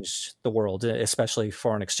dramatically changed the world, especially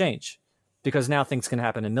foreign exchange, because now things can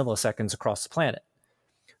happen in milliseconds across the planet.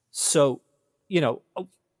 So,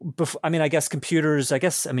 I guess computers,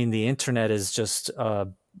 the internet is just,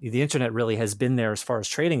 the internet really has been there as far as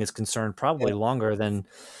trading is concerned, probably longer than,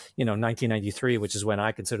 1993, which is when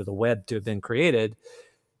I consider the web to have been created.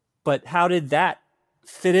 But how did that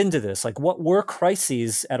fit into this? Like, what were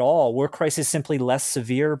crises at all? Were crises simply less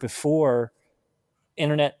severe before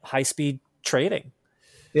internet high-speed trading?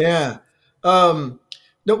 Yeah. No,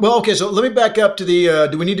 well, okay, so let me back up to the,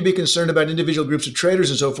 do we need to be concerned about individual groups of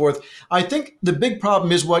traders and so forth? I think the big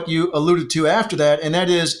problem is what you alluded to after that, and that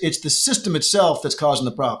is it's the system itself that's causing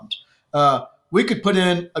the problems. We could put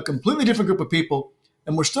in a completely different group of people,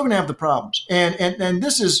 and we're still going to have the problems. And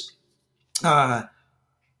this is,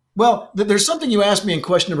 there's something you asked me in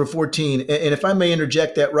question number 14, and if I may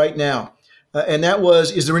interject that right now, and that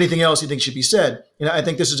was, is there anything else you think should be said? And I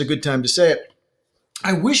think this is a good time to say it.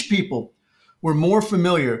 I wish people were more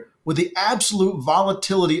familiar with the absolute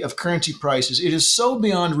volatility of currency prices. It is so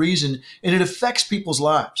beyond reason, and it affects people's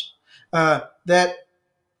lives that,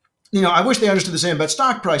 I wish they understood the same about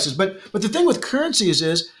stock prices. But the thing with currencies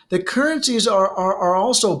is that currencies are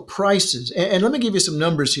also prices. And let me give you some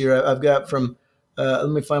numbers here I've got from, let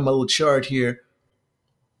me find my little chart here.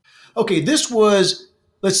 Okay, this was,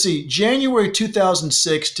 let's see, January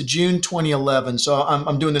 2006 to June 2011. So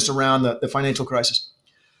I'm doing this around the financial crisis.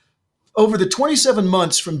 Over the 27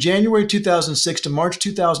 months from January 2006 to March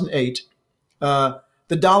 2008, the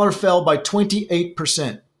dollar fell by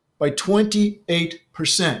 28%,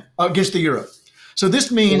 against the euro. So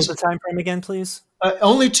this means— what was the time frame again, please?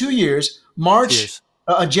 Only 2 years,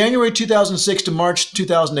 January 2006 to March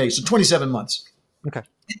 2008, so 27 months. Okay.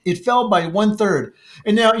 It fell by 1/3.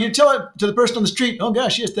 And now you tell it to the person on the street, oh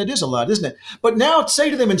gosh, yes, that is a lot, isn't it? But now say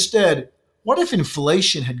to them instead, what if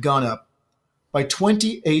inflation had gone up by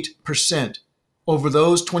 28% over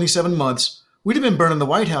those 27 months? We'd have been burning the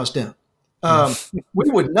White House down. We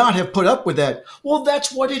would not have put up with that. Well,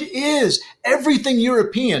 that's what it is. Everything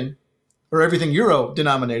European or everything euro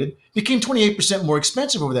denominated became 28% more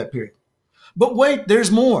expensive over that period. But wait,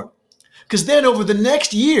 there's more. Because then over the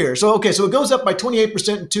next year, so it goes up by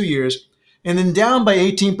 28% in 2 years, and then down by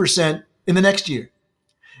 18% in the next year,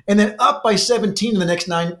 and then up by 17 in the next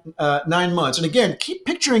 9 months. And again, keep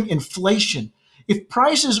picturing inflation. If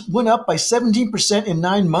prices went up by 17% in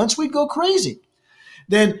 9 months, we'd go crazy.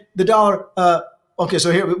 Then the dollar,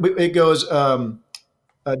 so here it goes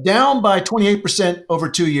down by 28% over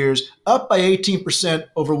 2 years, up by 18%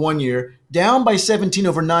 over 1 year, down by 17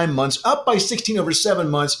 over 9 months, up by 16 over 7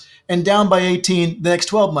 months, and down by 18 the next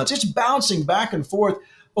 12 months. It's bouncing back and forth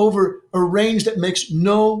over a range that makes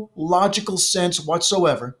no logical sense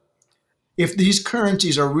whatsoever. If these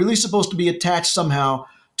currencies are really supposed to be attached somehow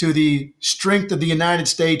to the strength of the United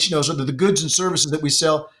States, so that the goods and services that we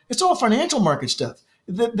sell, it's all financial market stuff.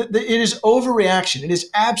 It is overreaction. It is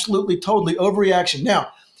absolutely, totally overreaction.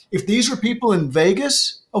 Now, if these were people in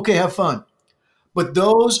Vegas, okay, have fun. but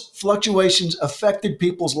those fluctuations affected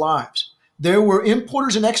people's lives. There were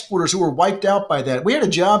importers and exporters who were wiped out by that. We had a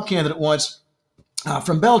job candidate once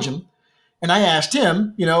from Belgium, and I asked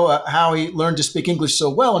him, how he learned to speak English so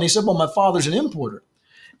well. And he said, well, my father's an importer.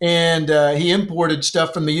 And he imported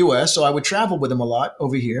stuff from the U.S., so I would travel with him a lot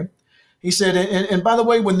over here. He said, and by the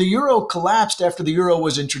way, when the euro collapsed after the euro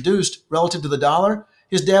was introduced relative to the dollar,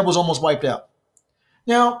 his dad was almost wiped out.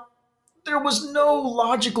 Now, there was no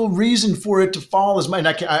logical reason for it to fall as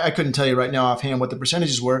much. I couldn't tell you right now offhand what the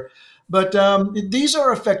percentages were, but these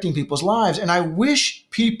are affecting people's lives. And I wish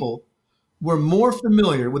people were more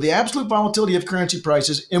familiar with the absolute volatility of currency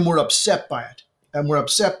prices and were upset by it.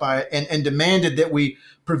 And demanded that we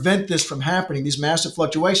prevent this from happening, these massive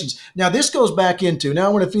fluctuations. Now, this goes back into, now I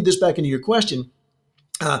want to feed this back into your question.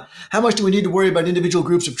 How much do we need to worry about individual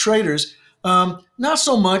groups of traders? Not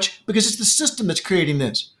so much, because it's the system that's creating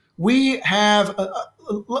this. We have,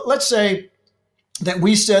 let's say that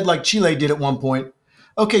we said, like Chile did at one point,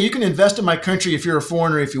 okay, you can invest in my country if you're a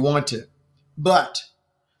foreigner if you want to, but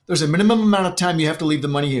there's a minimum amount of time you have to leave the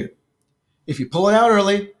money here. If you pull it out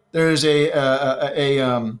early, there's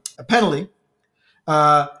a penalty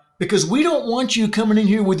because we don't want you coming in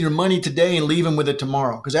here with your money today and leaving with it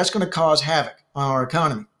tomorrow, because that's going to cause havoc on our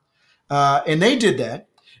economy. And they did that.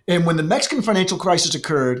 And when the Mexican financial crisis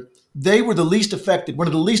occurred, they were the least affected, one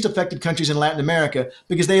of the least affected countries in Latin America,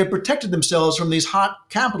 because they had protected themselves from these hot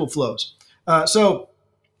capital flows. So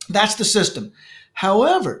that's the system.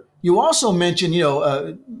 However, you also mentioned,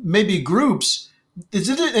 maybe groups,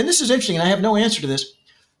 and this is interesting, and I have no answer to this.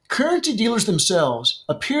 Currency dealers themselves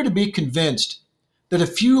appear to be convinced that a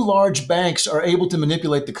few large banks are able to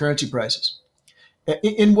manipulate the currency prices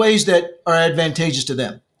in ways that are advantageous to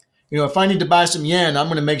them. If I need to buy some yen, I'm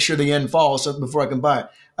going to make sure the yen falls before I can buy it.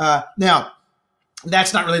 Now,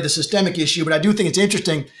 that's not really the systemic issue, but I do think it's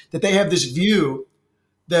interesting that they have this view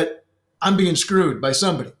that I'm being screwed by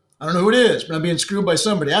somebody. I don't know who it is, but I'm being screwed by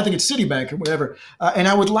somebody. I think it's Citibank or whatever. And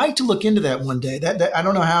I would like to look into that one day. That I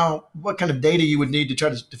don't know what kind of data you would need to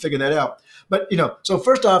try to figure that out. But, so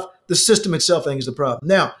first off, the system itself, I think, is the problem.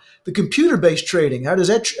 Now, the computer-based trading, how does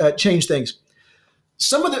that change things?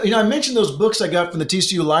 Some of the, I mentioned those books I got from the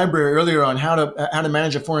TCU library earlier on how to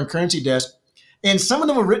manage a foreign currency desk. And some of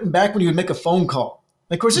them were written back when you would make a phone call.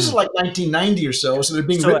 And of course, this is like 1990 or so. So they're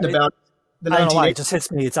being written about the 1980s. I don't know why. It just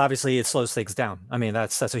hits me. It slows things down. I mean,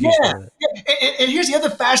 that's a huge part of it. Yeah. And here's the other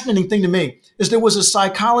fascinating thing to me is there was a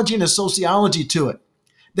psychology and a sociology to it,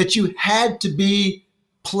 that you had to be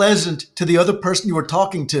pleasant to the other person you were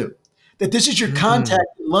talking to, that this is your contact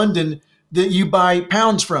in London that you buy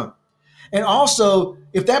pounds from. And also,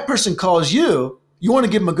 if that person calls you, you want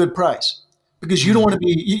to give them a good price, because you don't want to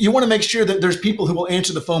you want to make sure that there's people who will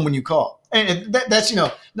answer the phone when you call. And that's,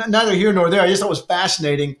 neither here nor there. I just thought it was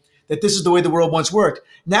fascinating that this is the way the world once worked.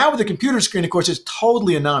 Now with the computer screen, of course, it's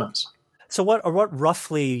totally anonymous. So what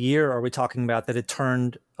roughly year are we talking about that it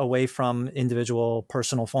turned away from individual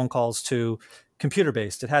personal phone calls to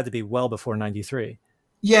computer-based? It had to be well before 93.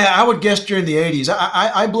 Yeah, I would guess during the 80s.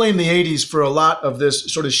 I blame the 80s for a lot of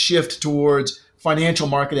this sort of shift towards financial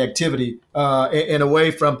market activity and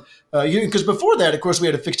away from, because before that, of course, we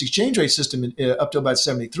had a fixed exchange rate system up to about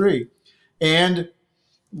 73. And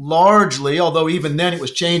largely, although even then it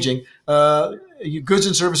was changing, goods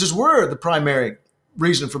and services were the primary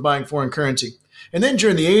reason for buying foreign currency. And then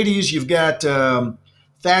during the 80s, you've got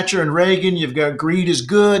Thatcher and Reagan, you've got greed is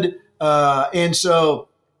good. And so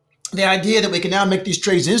the idea that we can now make these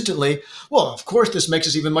trades instantly, well, of course, this makes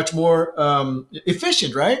us even much more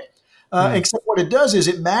efficient, right? Except what it does is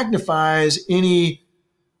it magnifies any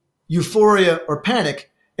euphoria or panic.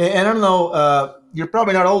 And I don't know, you're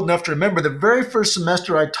probably not old enough to remember the very first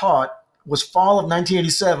semester I taught was fall of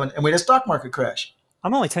 1987, and we had a stock market crash.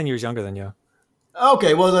 I'm only 10 years younger than you.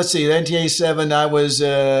 Okay, well, let's see. 1987, I was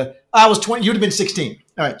 20. You'd have been 16.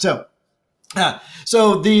 All right,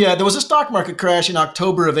 so there was a stock market crash in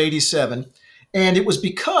October of 87, and it was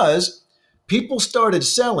because people started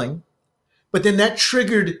selling, but then that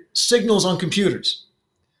triggered signals on computers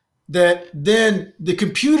that then the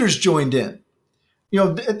computers joined in.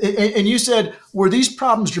 And you said, were these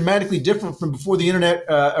problems dramatically different from before the internet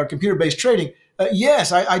or computer-based trading?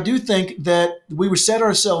 Yes, I do think that we would set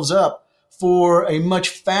ourselves up for a much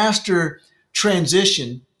faster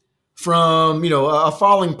transition from, a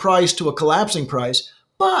falling price to a collapsing price.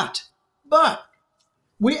 But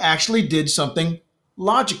we actually did something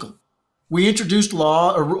logical. We introduced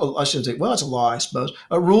law, or I shouldn't say, well, it's a law, I suppose,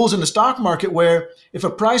 rules in the stock market where if a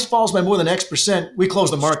price falls by more than X%, we close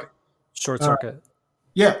the market. Short circuit.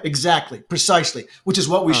 Yeah, exactly. Precisely. Which is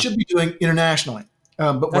what we should be doing internationally.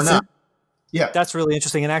 But we're not. Yeah. That's really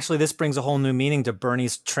interesting. And actually, this brings a whole new meaning to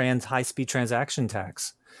Bernie's high-speed transaction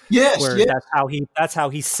tax. Yes. Where yes. that's how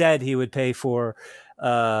he said he would pay for,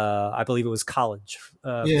 I believe it was college,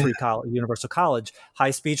 free college, universal college,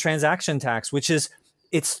 high-speed transaction tax, which is,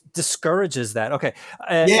 it discourages that. Okay.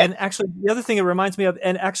 And actually, the other thing it reminds me of,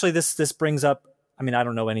 and actually this brings up, I mean, I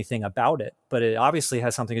don't know anything about it, but it obviously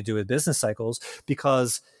has something to do with business cycles,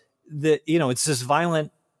 because it's this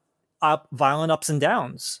violent ups and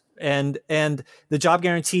downs. And the job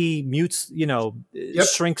guarantee mutes,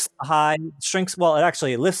 shrinks well,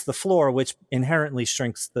 it lifts the floor, which inherently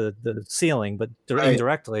shrinks the ceiling, but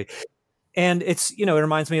indirectly. And it's, it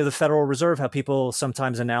reminds me of the Federal Reserve, how people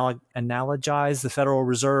sometimes analogize the Federal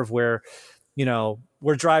Reserve, where,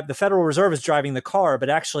 the Federal Reserve is driving the car,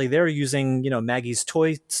 but actually they're using, Maggie's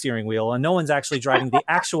toy steering wheel, and no one's actually driving the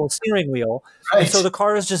actual steering wheel. Right. And so the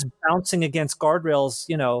car is just bouncing against guardrails,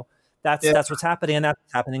 That's what's happening, and that's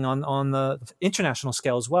happening on the international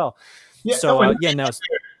scale as well. Yeah. So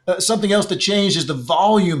something else that changed is the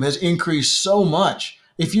volume has increased so much.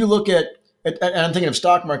 If you look at and I'm thinking of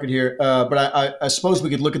stock market here, but I suppose we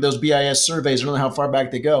could look at those BIS surveys. I don't know how far back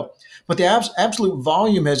they go, but the absolute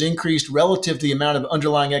volume has increased relative to the amount of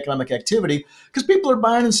underlying economic activity, because people are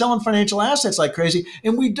buying and selling financial assets like crazy,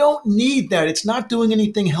 and we don't need that. It's not doing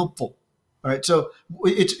anything helpful. All right, so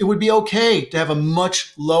it would be okay to have a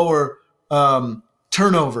much lower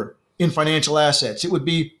turnover in financial assets. It would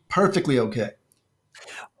be perfectly okay.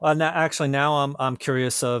 Well, now I'm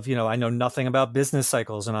curious of, I know nothing about business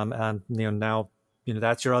cycles, and I'm now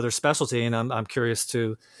that's your other specialty, and I'm curious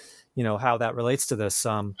to, how that relates to this.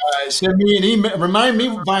 Send me an email, remind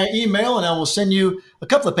me via email, and I will send you a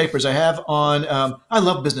couple of papers I have on. I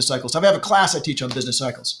love business cycles. I have a class I teach on business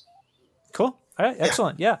cycles. Cool. All right.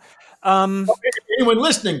 Excellent. Yeah. Anyone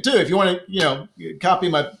listening too, if you want to, copy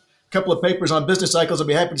my couple of papers on business cycles, I'll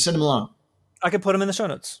be happy to send them along. I can put them in the show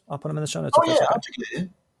notes. I'll put them in the show notes. Oh yeah, I'll take it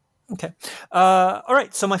in. Okay. All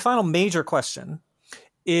right. So my final major question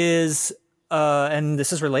is, and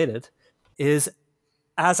this is related, is,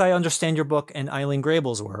 as I understand your book and Eileen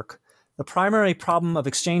Grable's work, the primary problem of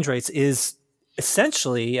exchange rates is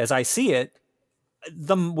essentially, as I see it,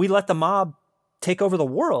 we let the mob take over the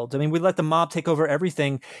world. I mean, we let the mob take over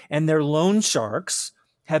everything, and their loan sharks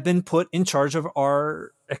have been put in charge of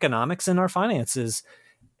our economics and our finances.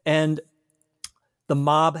 And the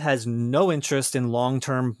mob has no interest in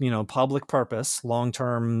long-term, public purpose,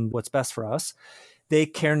 long-term what's best for us. They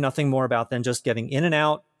care nothing more about than just getting in and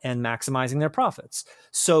out and maximizing their profits.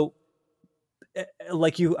 So I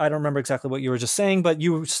don't remember exactly what you were just saying, but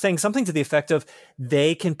you were saying something to the effect of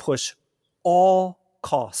they can push all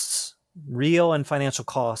costs, real and financial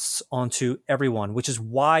costs, onto everyone, which is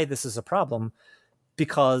why this is a problem,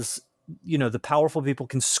 because the powerful people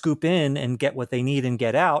can scoop in and get what they need and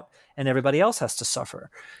get out, and everybody else has to suffer.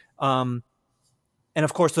 And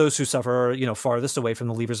of course, those who suffer are, farthest away from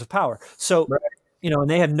the levers of power. So, right. And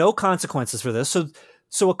they have no consequences for this.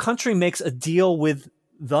 So a country makes a deal with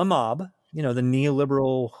the mob, the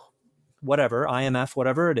neoliberal, whatever, IMF,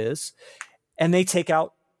 whatever it is, and they take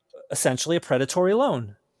out essentially a predatory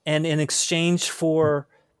loan. And in exchange for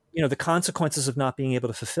the consequences of not being able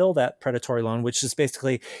to fulfill that predatory loan, which is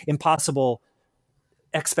basically impossible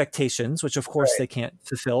expectations, which of course they can't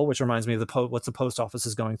fulfill, which reminds me of what the post office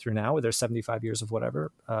is going through now with their 75 years of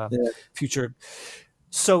whatever future.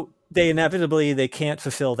 So they can't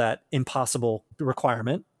fulfill that impossible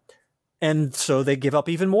requirement. And so they give up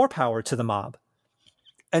even more power to the mob.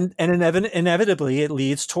 And inevitably it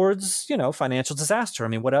leads towards, financial disaster. I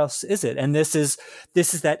mean, what else is it? And this is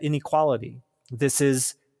that inequality. This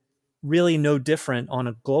is really no different on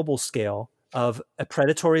a global scale of a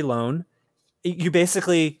predatory loan. You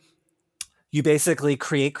basically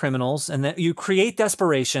create criminals, and then you create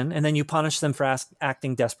desperation, and then you punish them for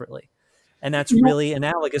acting desperately. And that's really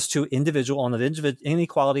analogous to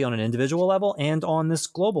inequality on an individual level and on this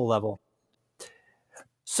global level.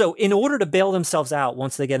 So in order to bail themselves out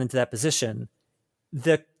once they get into that position,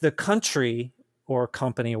 the country or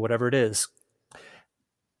company or whatever it is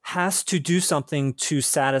has to do something to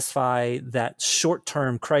satisfy that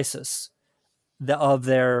short-term crisis of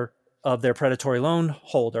their predatory loan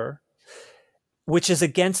holder, which is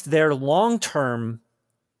against their long-term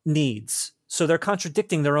needs. So they're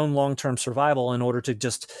contradicting their own long-term survival in order to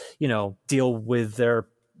just, deal with their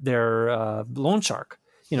loan shark,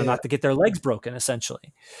 not to get their legs broken,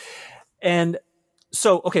 essentially. And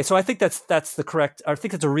so, okay, so I think that's the correct. I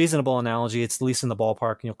think it's a reasonable analogy. It's at least in the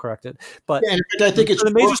ballpark, and you'll correct it. But I think it's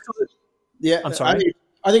the major. I'm sorry.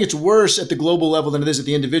 I think it's worse at the global level than it is at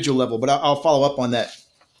the individual level. But I'll follow up on that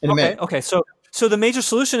in a minute. Okay. So the major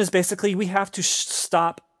solution is basically we have to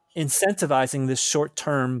stop incentivizing this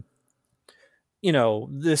short-term,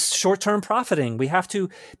 this short-term profiting. We have to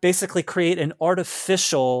basically create an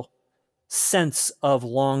artificial sense of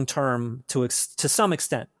long-term to some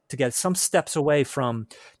extent, to get some steps away from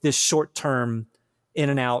this short-term in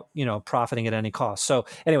and out, profiting at any cost. So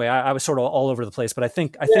anyway, I was sort of all over the place, but I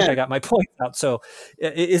think I got my point out. So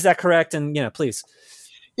is that correct? And please.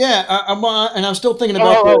 Yeah, and I'm still thinking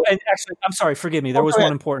about. And actually, I'm sorry, forgive me. There was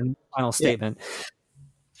one important final statement.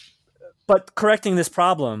 But correcting this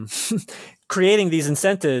problem, creating these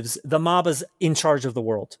incentives, the mob is in charge of the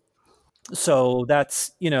world. So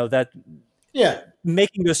that's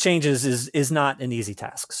making those changes is not an easy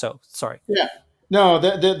task. So sorry. Yeah. No,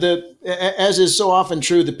 the as is so often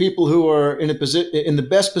true, the people who are in the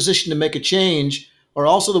best position to make a change are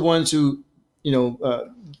also the ones who,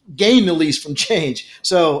 gain the least from change.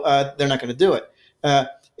 So they're not going to do it.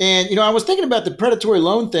 And I was thinking about the predatory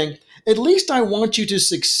loan thing. At least I want you to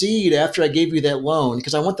succeed after I gave you that loan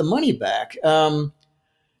because I want the money back. And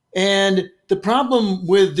the problem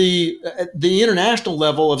with the international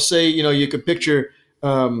level of, say, you could picture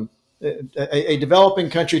a developing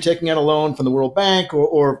country taking out a loan from the World Bank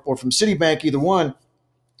or from Citibank, either one.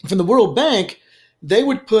 From the World Bank, they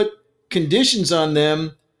would put conditions on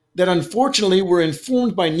them that unfortunately were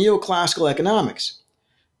informed by neoclassical economics.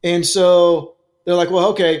 And so they're like, well,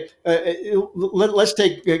 okay, let's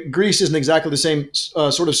take Greece isn't exactly the same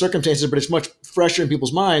sort of circumstances, but it's much fresher in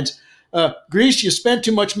people's minds. Greece, you spent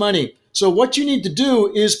too much money. So what you need to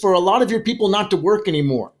do is for a lot of your people not to work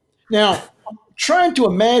anymore. Now, I'm trying to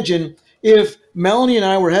imagine if Melanie and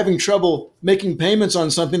I were having trouble making payments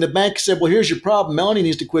on something, the bank said, well, here's your problem. Melanie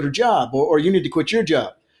needs to quit her job or you need to quit your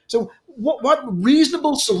job. So what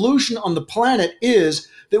reasonable solution on the planet is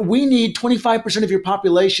that we need 25% of your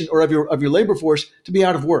population or of your labor force to be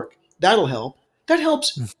out of work? That'll help. That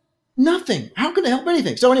helps nothing. How can it help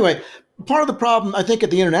anything? So anyway, part of the problem, I think,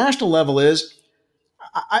 at the international level is,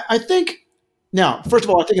 I think, now, first of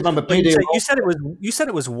all, I think if I'm a payday, you said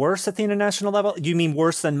it was worse at the international level. Do you mean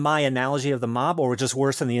worse than my analogy of the mob, or just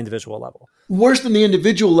worse than the individual level? Worse than the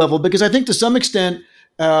individual level, because I think to some extent,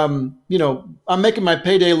 I'm making my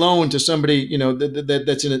payday loan to somebody,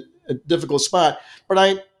 that's in a difficult spot. But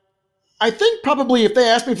I think probably if they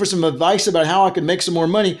ask me for some advice about how I could make some more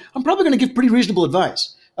money, I'm probably going to give pretty reasonable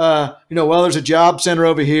advice. Well, there's a job center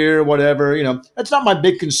over here, whatever. That's not my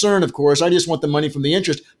big concern, of course. I just want the money from the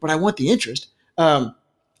interest, but I want the interest. And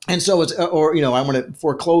so it's, I want to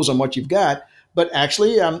foreclose on what you've got. But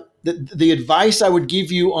actually, the advice I would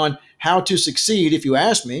give you on how to succeed, if you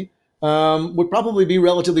ask me, would probably be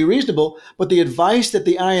relatively reasonable. But the advice that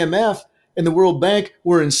the IMF and the World Bank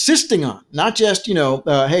were insisting on, not just,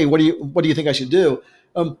 hey, what do you think I should do,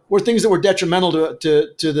 were things that were detrimental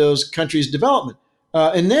to those countries' development.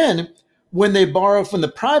 And then when they borrow from the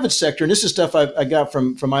private sector, and this is stuff I got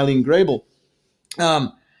from Eileen Grable,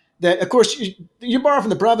 that, of course, you borrow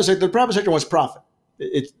from the private sector. The private sector wants profit.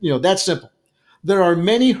 It's that's simple. There are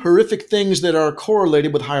many horrific things that are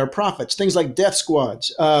correlated with higher profits, things like death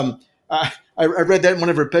squads. I read that in one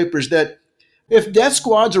of her papers that if death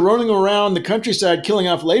squads are running around the countryside killing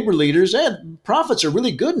off labor leaders, profits are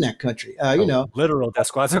really good in that country. Literal death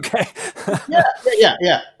squads, okay. Yeah.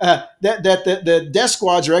 That the death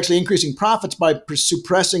squads are actually increasing profits by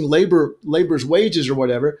suppressing labor's wages or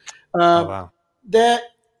whatever. Wow. That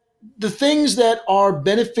the things that are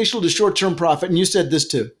beneficial to short-term profit, and you said this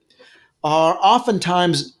too, are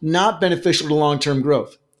oftentimes not beneficial to long-term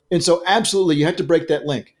growth. And so absolutely, you have to break that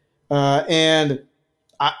link. And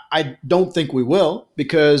I don't think we will,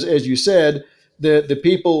 because as you said, the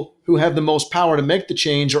people who have the most power to make the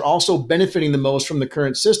change are also benefiting the most from the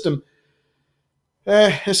current system.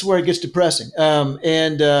 That's where it gets depressing. I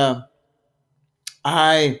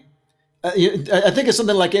think it's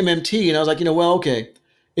something like MMT, and I was like, okay,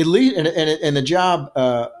 at least, and the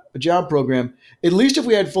job program, at least if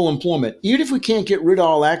we had full employment, even if we can't get rid of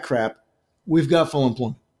all that crap, we've got full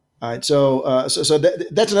employment. All right, so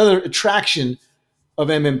that's another attraction of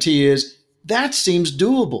MMT is that seems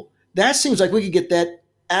doable. That seems like we could get that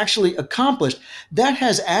actually accomplished. That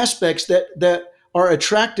has aspects that are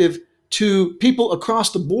attractive to people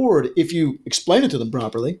across the board if you explain it to them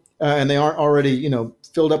properly, and they aren't already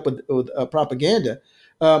filled up with propaganda.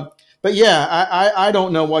 But yeah, I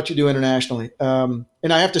don't know what you do internationally. And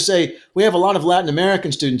I have to say, we have a lot of Latin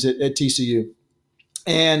American students at TCU,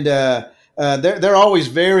 and they're always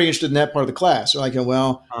very interested in that part of the class. They're like,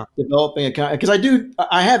 developing economy, because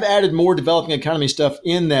I have added more developing economy stuff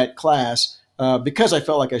in that class because I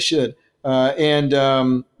felt like I should. That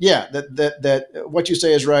what you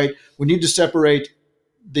say is right. We need to separate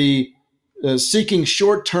the seeking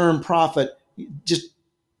short-term profit. Just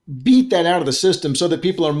beat that out of the system so that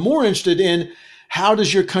people are more interested in how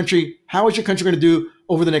is your country going to do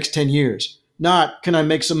over the next 10 years? Not, can I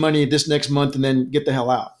make some money this next month and then get the hell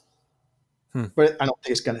out? But I don't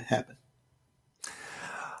think it's going to happen.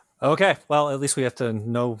 Okay. Well, at least we have to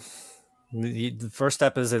know. The first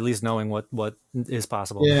step is at least knowing what is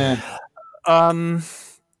possible. Yeah.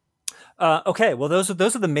 Okay. Well, those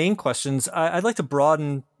are the main questions. I'd like to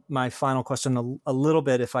broaden my final question a little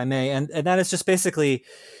bit, if I may, and that is just basically,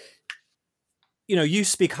 you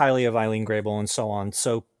speak highly of Eileen Grable and so on.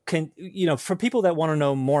 So for people that want to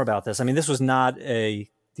know more about this, I mean, this was not the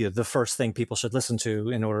first thing people should listen to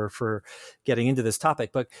in order for getting into this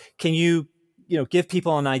topic, but can you give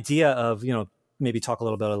people an idea of, maybe talk a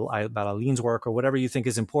little bit about Eileen's work or whatever you think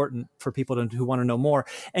is important for people who want to know more.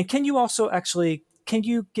 And can you also can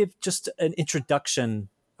you give just an introduction,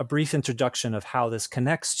 a brief introduction of how this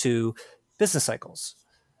connects to business cycles?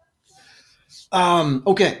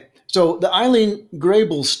 Okay. So the Eileen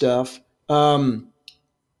Grable stuff,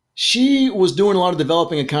 she was doing a lot of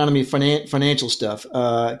developing economy financial stuff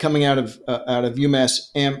coming out of UMass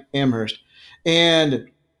Amherst. And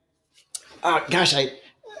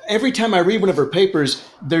every time I read one of her papers,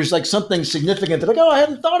 there's like something significant that I go, I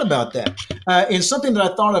hadn't thought about that. And something that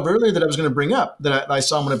I thought of earlier that I was going to bring up that I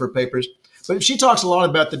saw in one of her papers. But she talks a lot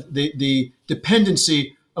about the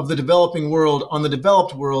dependency of the developing world on the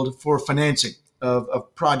developed world for financing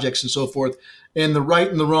of projects and so forth, and the right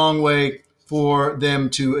and the wrong way for them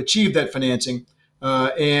to achieve that financing.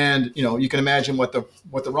 And you can imagine what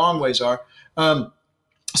the wrong ways are.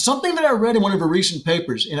 Something that I read in one of her recent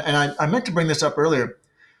papers, and I meant to bring this up earlier,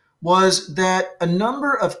 was that a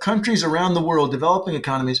number of countries around the world, developing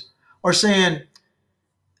economies, are saying,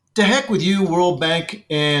 to heck with you, World Bank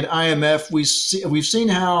and IMF. We've seen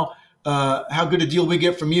how good a deal we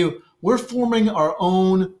get from you. We're forming our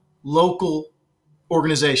own local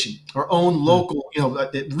organization, our own local,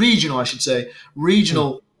 regional, I should say,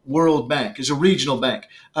 regional World Bank is a regional bank.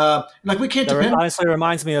 We can't depend. Honestly,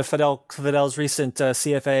 reminds me of Fidel's recent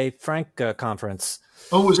CFA Frank conference.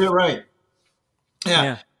 Oh, was that right?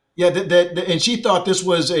 Yeah. And she thought this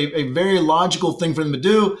was a very logical thing for them to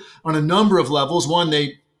do on a number of levels. One,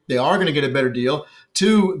 they are going to get a better deal.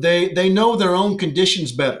 Two, they know their own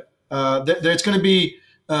conditions better. It's going to be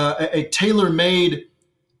a tailor-made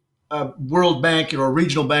World Bank or a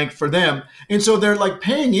regional bank for them. And so they're like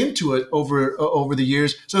paying into it over the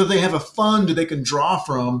years so that they have a fund they can draw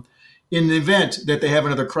from in the event that they have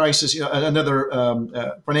another crisis,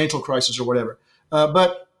 another financial crisis or whatever.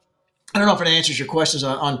 But I don't know if it answers your questions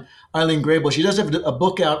on Eileen Grable. She does have a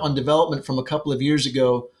book out on development from a couple of years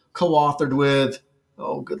ago, co-authored with,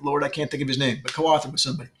 oh, good Lord, I can't think of his name, but co-authored with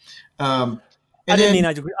somebody. I didn't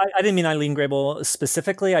mean Eileen Grable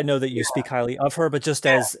specifically. I know that you speak highly of her, but just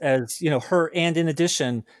as her, and in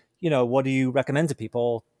addition, what do you recommend to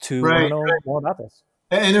people to know more about this?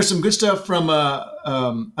 And there's some good stuff from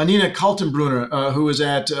Anina Kaltenbrunner, who is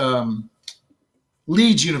at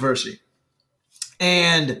Leeds University,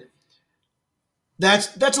 and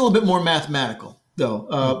that's a little bit more mathematical,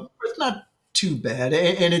 though. It's not too bad,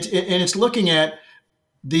 and it's looking at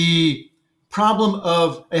the problem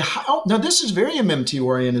of now this is very MMT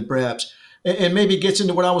oriented, perhaps, and maybe gets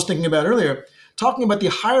into what I was thinking about earlier, talking about the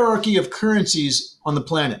hierarchy of currencies on the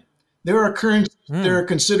planet. There are currencies that are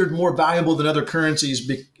considered more valuable than other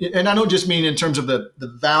currencies, and I don't just mean in terms of the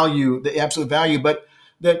value, the absolute value, but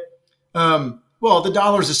that the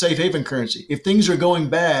dollar is a safe haven currency. If things are going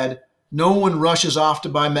bad, no one rushes off to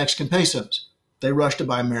buy Mexican pesos. They rush to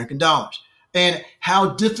buy American dollars. And how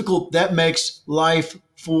difficult that makes life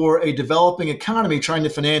for a developing economy trying to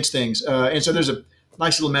finance things. And so there's a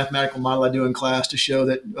nice little mathematical model I do in class to show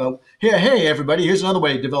that, hey, everybody, here's another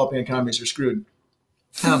way developing economies are screwed.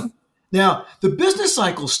 Now, the business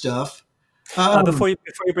cycle stuff. Before you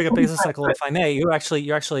bring up business cycle, if I may, you're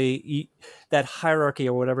actually that hierarchy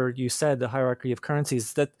or whatever you said, the hierarchy of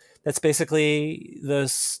currencies, that's basically the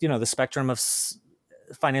spectrum of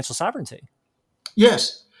financial sovereignty.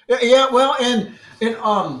 Yes. Yeah. Well,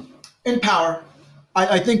 and power.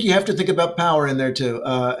 I think you have to think about power in there too.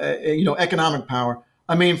 Economic power.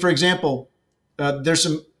 I mean, for example, there's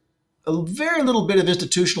a very little bit of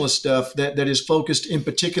institutionalist stuff that is focused in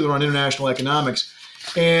particular on international economics,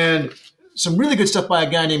 and some really good stuff by a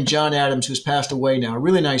guy named John Adams, who's passed away now, a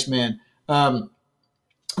really nice man.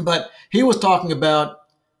 But he was talking about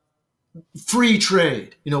free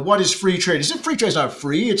trade. What is free trade? Free trade is not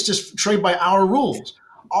free. It's just trade by our rules.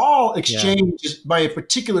 All exchange is by a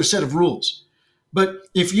particular set of rules. But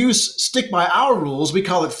if you stick by our rules, we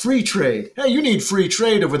call it free trade. Hey, you need free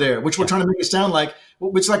trade over there, which we're trying to make it sound like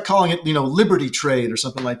it's like calling it, liberty trade or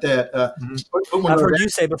something like that. I've heard you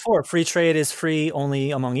say before, free trade is free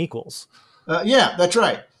only among equals. Yeah, that's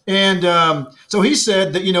right. And so he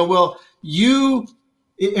said that, and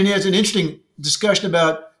he has an interesting discussion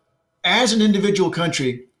about, as an individual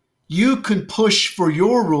country, you can push for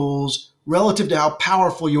your rules relative to how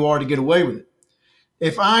powerful you are to get away with it.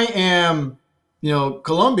 If I am,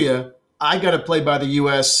 Colombia, I got to play by the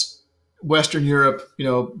U.S., Western Europe,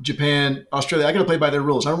 Japan, Australia. I got to play by their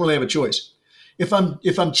rules. I don't really have a choice. If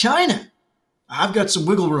I'm China, I've got some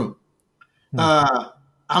wiggle room.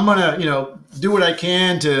 I'm gonna, do what I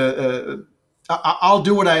can to. I'll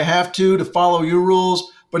do what I have to follow your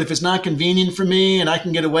rules. But if it's not convenient for me and I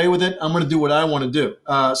can get away with it, I'm going to do what I want to do.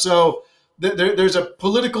 So there's a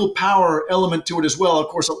political power element to it as well. Of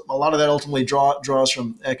course, a lot of that ultimately draws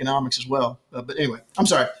from economics as well. But anyway, I'm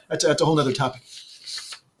sorry. That's a whole other topic.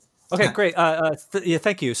 Okay, great. Yeah,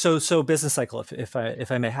 thank you. So business cycle, if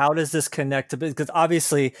I may, how does this connect to, because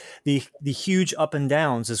obviously the huge up and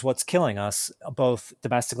downs is what's killing us, both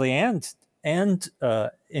domestically and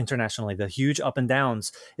internationally. The huge up and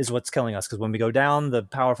downs is what's killing us, because when we go down, the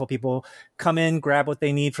powerful people come in, grab what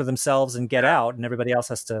they need for themselves, and get out, and everybody else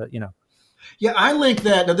has to, Yeah, I link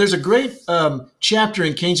that. Now, there's a great chapter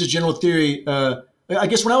in Keynes' General Theory. I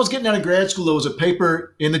guess when I was getting out of grad school, there was a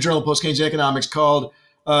paper in the Journal of Post-Keynesian Economics called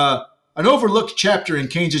An Overlooked Chapter in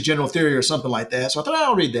Keynes' General Theory, or something like that. So I thought,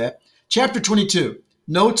 I'll read that. Chapter 22,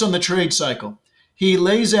 Notes on the Trade Cycle. He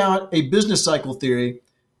lays out a business cycle theory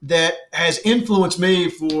that has influenced me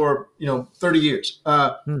for 30 years,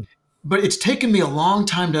 but it's taken me a long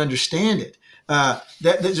time to understand it. That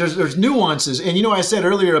there's nuances, and I said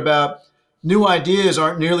earlier about new ideas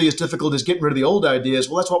aren't nearly as difficult as getting rid of the old ideas.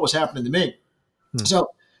 Well, that's what was happening to me. So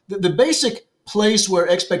the basic place where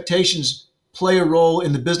expectations play a role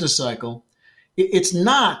in the business cycle, it's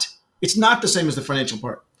not the same as the financial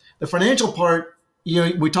part. The financial part,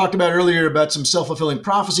 we talked about earlier about some self-fulfilling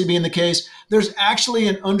prophecy being the case. There's actually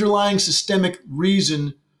an underlying systemic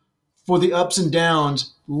reason for the ups and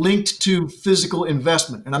downs linked to physical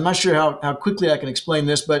investment. And I'm not sure how quickly I can explain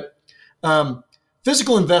this, but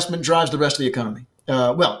physical investment drives the rest of the economy.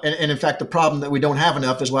 And in fact, the problem that we don't have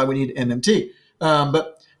enough is why we need MMT.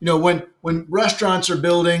 But when restaurants are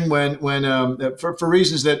building, when for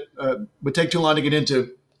reasons that would take too long to get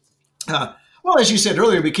into, well, as you said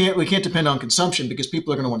earlier, we can't depend on consumption because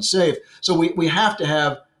people are going to want to save. So we have to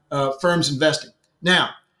have firms investing.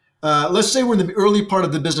 Now, let's say we're in the early part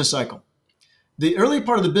of the business cycle. The early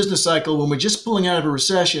part of the business cycle, when we're just pulling out of a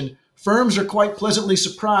recession, firms are quite pleasantly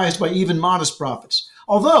surprised by even modest profits.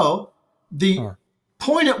 Although the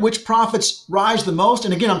point at which profits rise the most,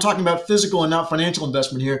 and again, I'm talking about physical and not financial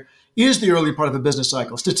investment here, is the early part of a business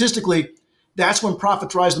cycle. Statistically, that's when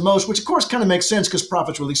profits rise the most, which of course kind of makes sense because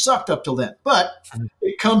profits really sucked up till then. But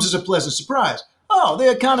it comes as a pleasant surprise. Oh, the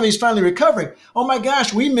economy is finally recovering. Oh my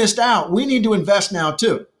gosh, we missed out. We need to invest now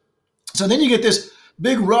too. So then you get this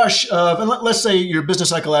big rush of, and let's say your business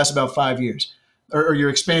cycle lasts about 5 years, or your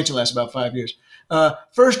expansion lasts about 5 years.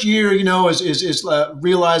 First year, is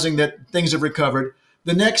realizing that things have recovered.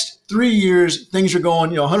 The next 3 years, things are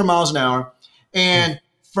going, 100 miles an hour, and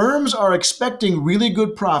firms are expecting really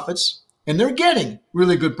good profits. And they're getting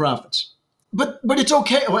really good profits, but it's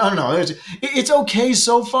okay. Well, I don't know. It's okay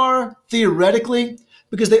so far, theoretically,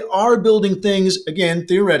 because they are building things, again,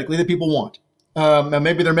 theoretically, that people want. And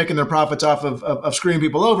maybe they're making their profits off of screwing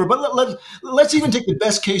people over. But let's even take the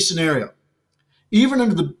best case scenario. Even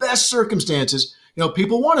under the best circumstances,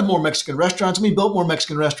 people wanted more Mexican restaurants, and we built more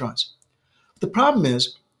Mexican restaurants. The problem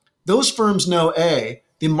is, those firms know A,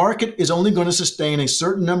 the market is only going to sustain a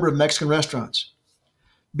certain number of Mexican restaurants.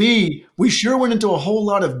 B, we sure went into a whole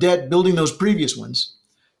lot of debt building those previous ones.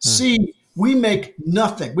 C, we make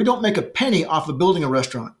nothing. We don't make a penny off of building a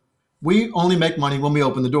restaurant. We only make money when we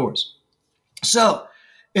open the doors. So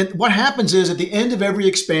what happens is at the end of every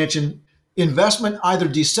expansion, investment either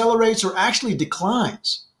decelerates or actually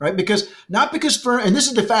declines, right? Not because firms, and this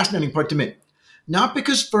is the fascinating part to me, not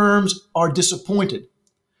because firms are disappointed.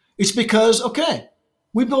 It's because, okay,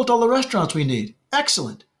 we built all the restaurants we need.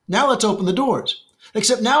 Excellent. Now let's open the doors.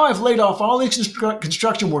 Except now I've laid off all these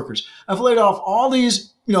construction workers. I've laid off all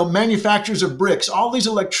these, manufacturers of bricks, all these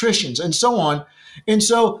electricians, and so on. And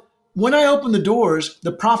so when I open the doors,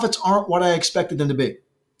 the profits aren't what I expected them to be.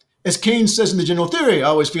 As Keynes says in the General Theory, I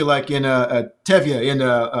always feel like in Tevye, in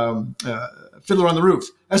Fiddler on the Roof,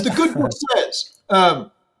 as the good book says,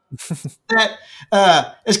 that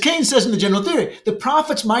as Keynes says in the General Theory, the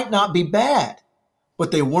profits might not be bad,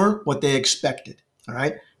 but they weren't what they expected. All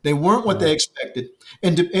right. They weren't what they expected.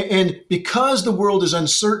 And because the world is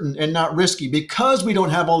uncertain and not risky, because we don't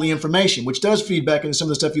have all the information, which does feed back into some of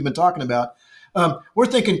the stuff you've been talking about, we're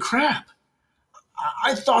thinking, crap,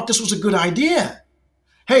 I thought this was a good idea.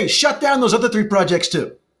 Hey, shut down those other 3 projects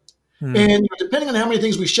too. And depending on how many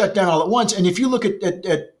things we shut down all at once, and if you look at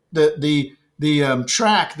the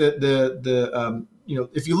track,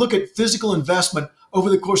 if you look at physical investment over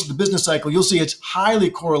the course of the business cycle, you'll see it's highly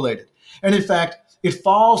correlated. And in fact, it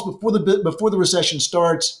falls before the recession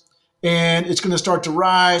starts, and it's going to start to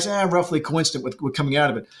rise, roughly coincident with coming out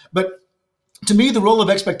of it. But to me, the role of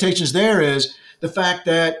expectations there is the fact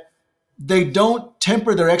that they don't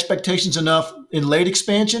temper their expectations enough in late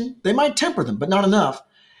expansion. They might temper them, but not enough.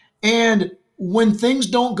 And when things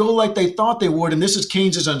don't go like they thought they would, and this is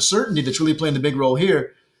Keynes's uncertainty that's really playing the big role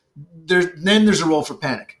here, then there's a role for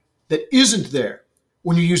panic that isn't there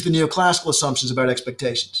when you use the neoclassical assumptions about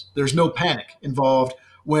expectations. There's no panic involved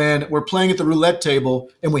when we're playing at the roulette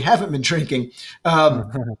table and we haven't been drinking. And,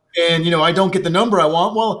 I don't get the number I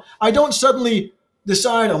want. Well, I don't suddenly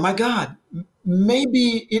decide, oh my God,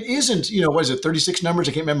 maybe it isn't, what is it, 36 numbers?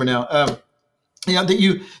 I can't remember now. That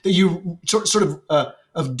you sort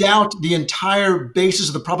of doubt the entire basis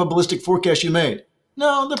of the probabilistic forecast you made.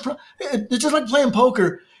 No, it's just like playing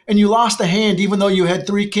poker and you lost the hand even though you had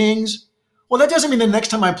 3 kings. Well, that doesn't mean the next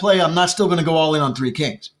time I play, I'm not still going to go all in on 3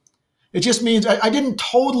 kings. It just means I didn't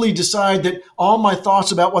totally decide that all my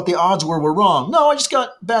thoughts about what the odds were wrong. No, I just got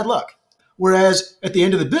bad luck. Whereas at the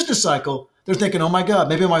end of the business cycle, they're thinking, oh my God,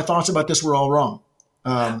 maybe my thoughts about this were all wrong.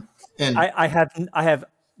 And I have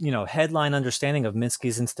headline understanding of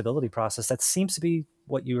Minsky's instability process. That seems to be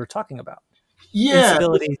what you were talking about. Yeah.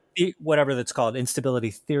 Instability, whatever that's called,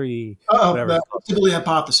 instability theory. Whatever the instability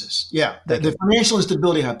hypothesis. Yeah. The financial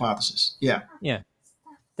instability hypothesis. Yeah. Yeah.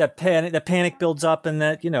 That panic builds up and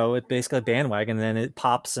that, it basically a bandwagon, and then it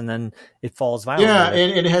pops and then it falls violently. Yeah.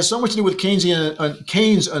 And it has so much to do with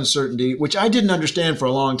Keynes uncertainty, which I didn't understand for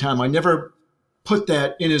a long time. I never put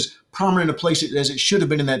that in as prominent a place as it should have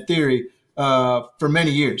been in that theory for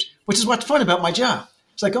many years, which is what's fun about my job.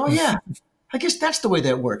 It's like, oh yeah, I guess that's the way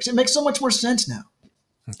that works. It makes so much more sense now.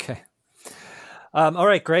 Okay. All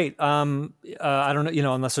right, great. I don't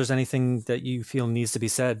know, unless there's anything that you feel needs to be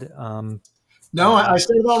said. No, I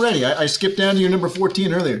said it already. I skipped down to your number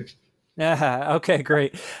 14 earlier. Okay,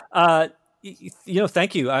 great.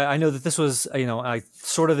 Thank you. I know that this was, I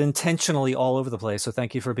sort of intentionally all over the place. So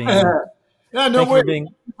thank you for being here. Thank you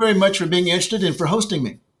very much for being interested and for hosting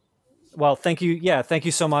me. Well, thank you. Yeah, thank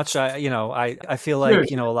you so much. I feel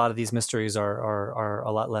like, a lot of these mysteries are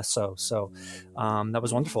a lot less so. So that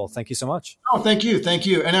was wonderful. Thank you so much. Oh, thank you. Thank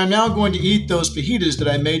you. And I'm now going to eat those fajitas that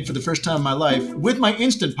I made for the first time in my life with my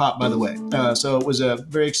Instant Pot, by the way. So it was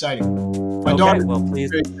very exciting. My daughter. Well,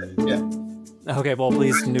 please. Yeah. Okay. Well,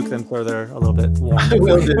 please nuke them so they're a little bit warm. I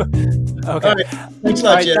will do. Okay. All right. Thanks a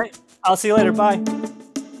lot, Jeff. I'll see you later. Bye.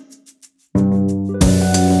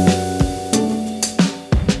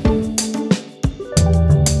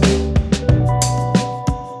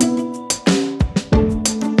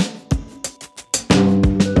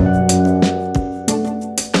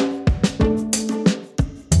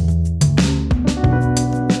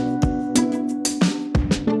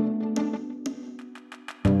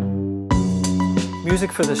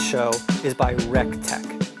 Music for this show is by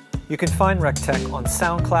RecTech. You can find RecTech on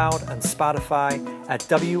SoundCloud and Spotify at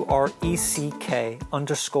WRECK_TECH.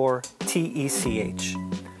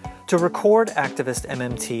 To record Activist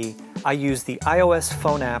MMT, I use the iOS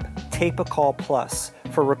phone app Tape-A-Call Plus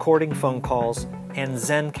for recording phone calls and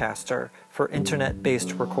Zencastr for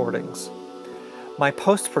internet-based recordings. My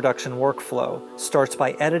post-production workflow starts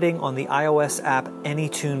by editing on the iOS app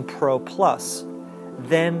AnyTune Pro Plus,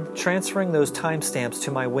 then transferring those timestamps to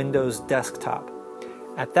my Windows desktop.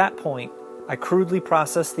 At that point, I crudely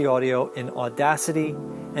process the audio in Audacity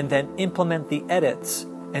and then implement the edits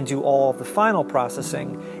and do all of the final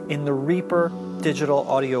processing in the Reaper digital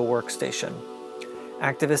audio workstation.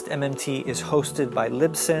 Activist MMT is hosted by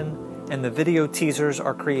Libsyn, and the video teasers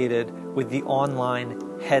are created with the online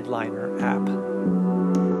Headliner app.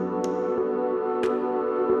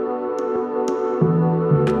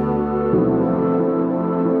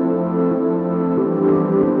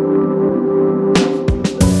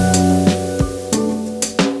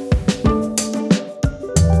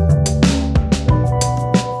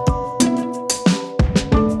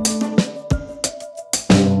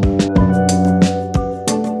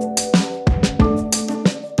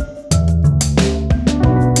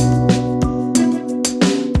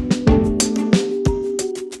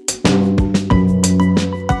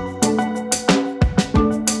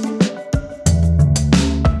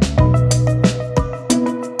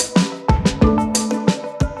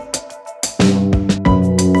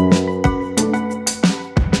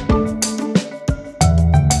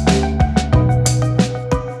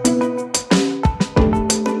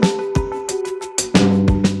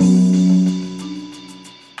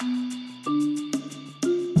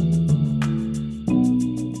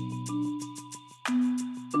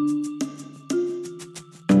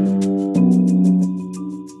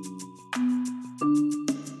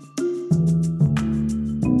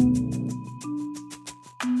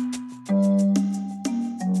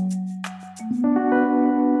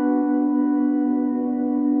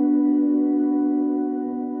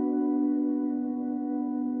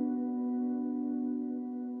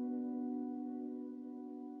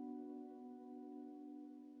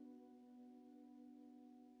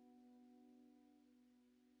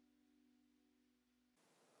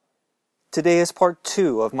 Today is part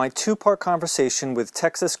 2 of my 2-part conversation with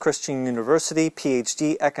Texas Christian University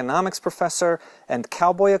PhD economics professor and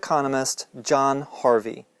cowboy economist John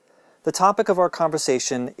Harvey. The topic of our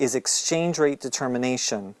conversation is exchange rate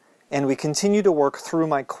determination, and we continue to work through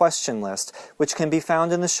my question list, which can be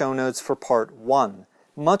found in the show notes for part 1.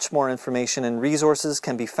 Much more information and resources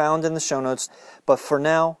can be found in the show notes, but for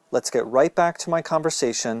now, let's get right back to my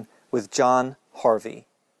conversation with John Harvey.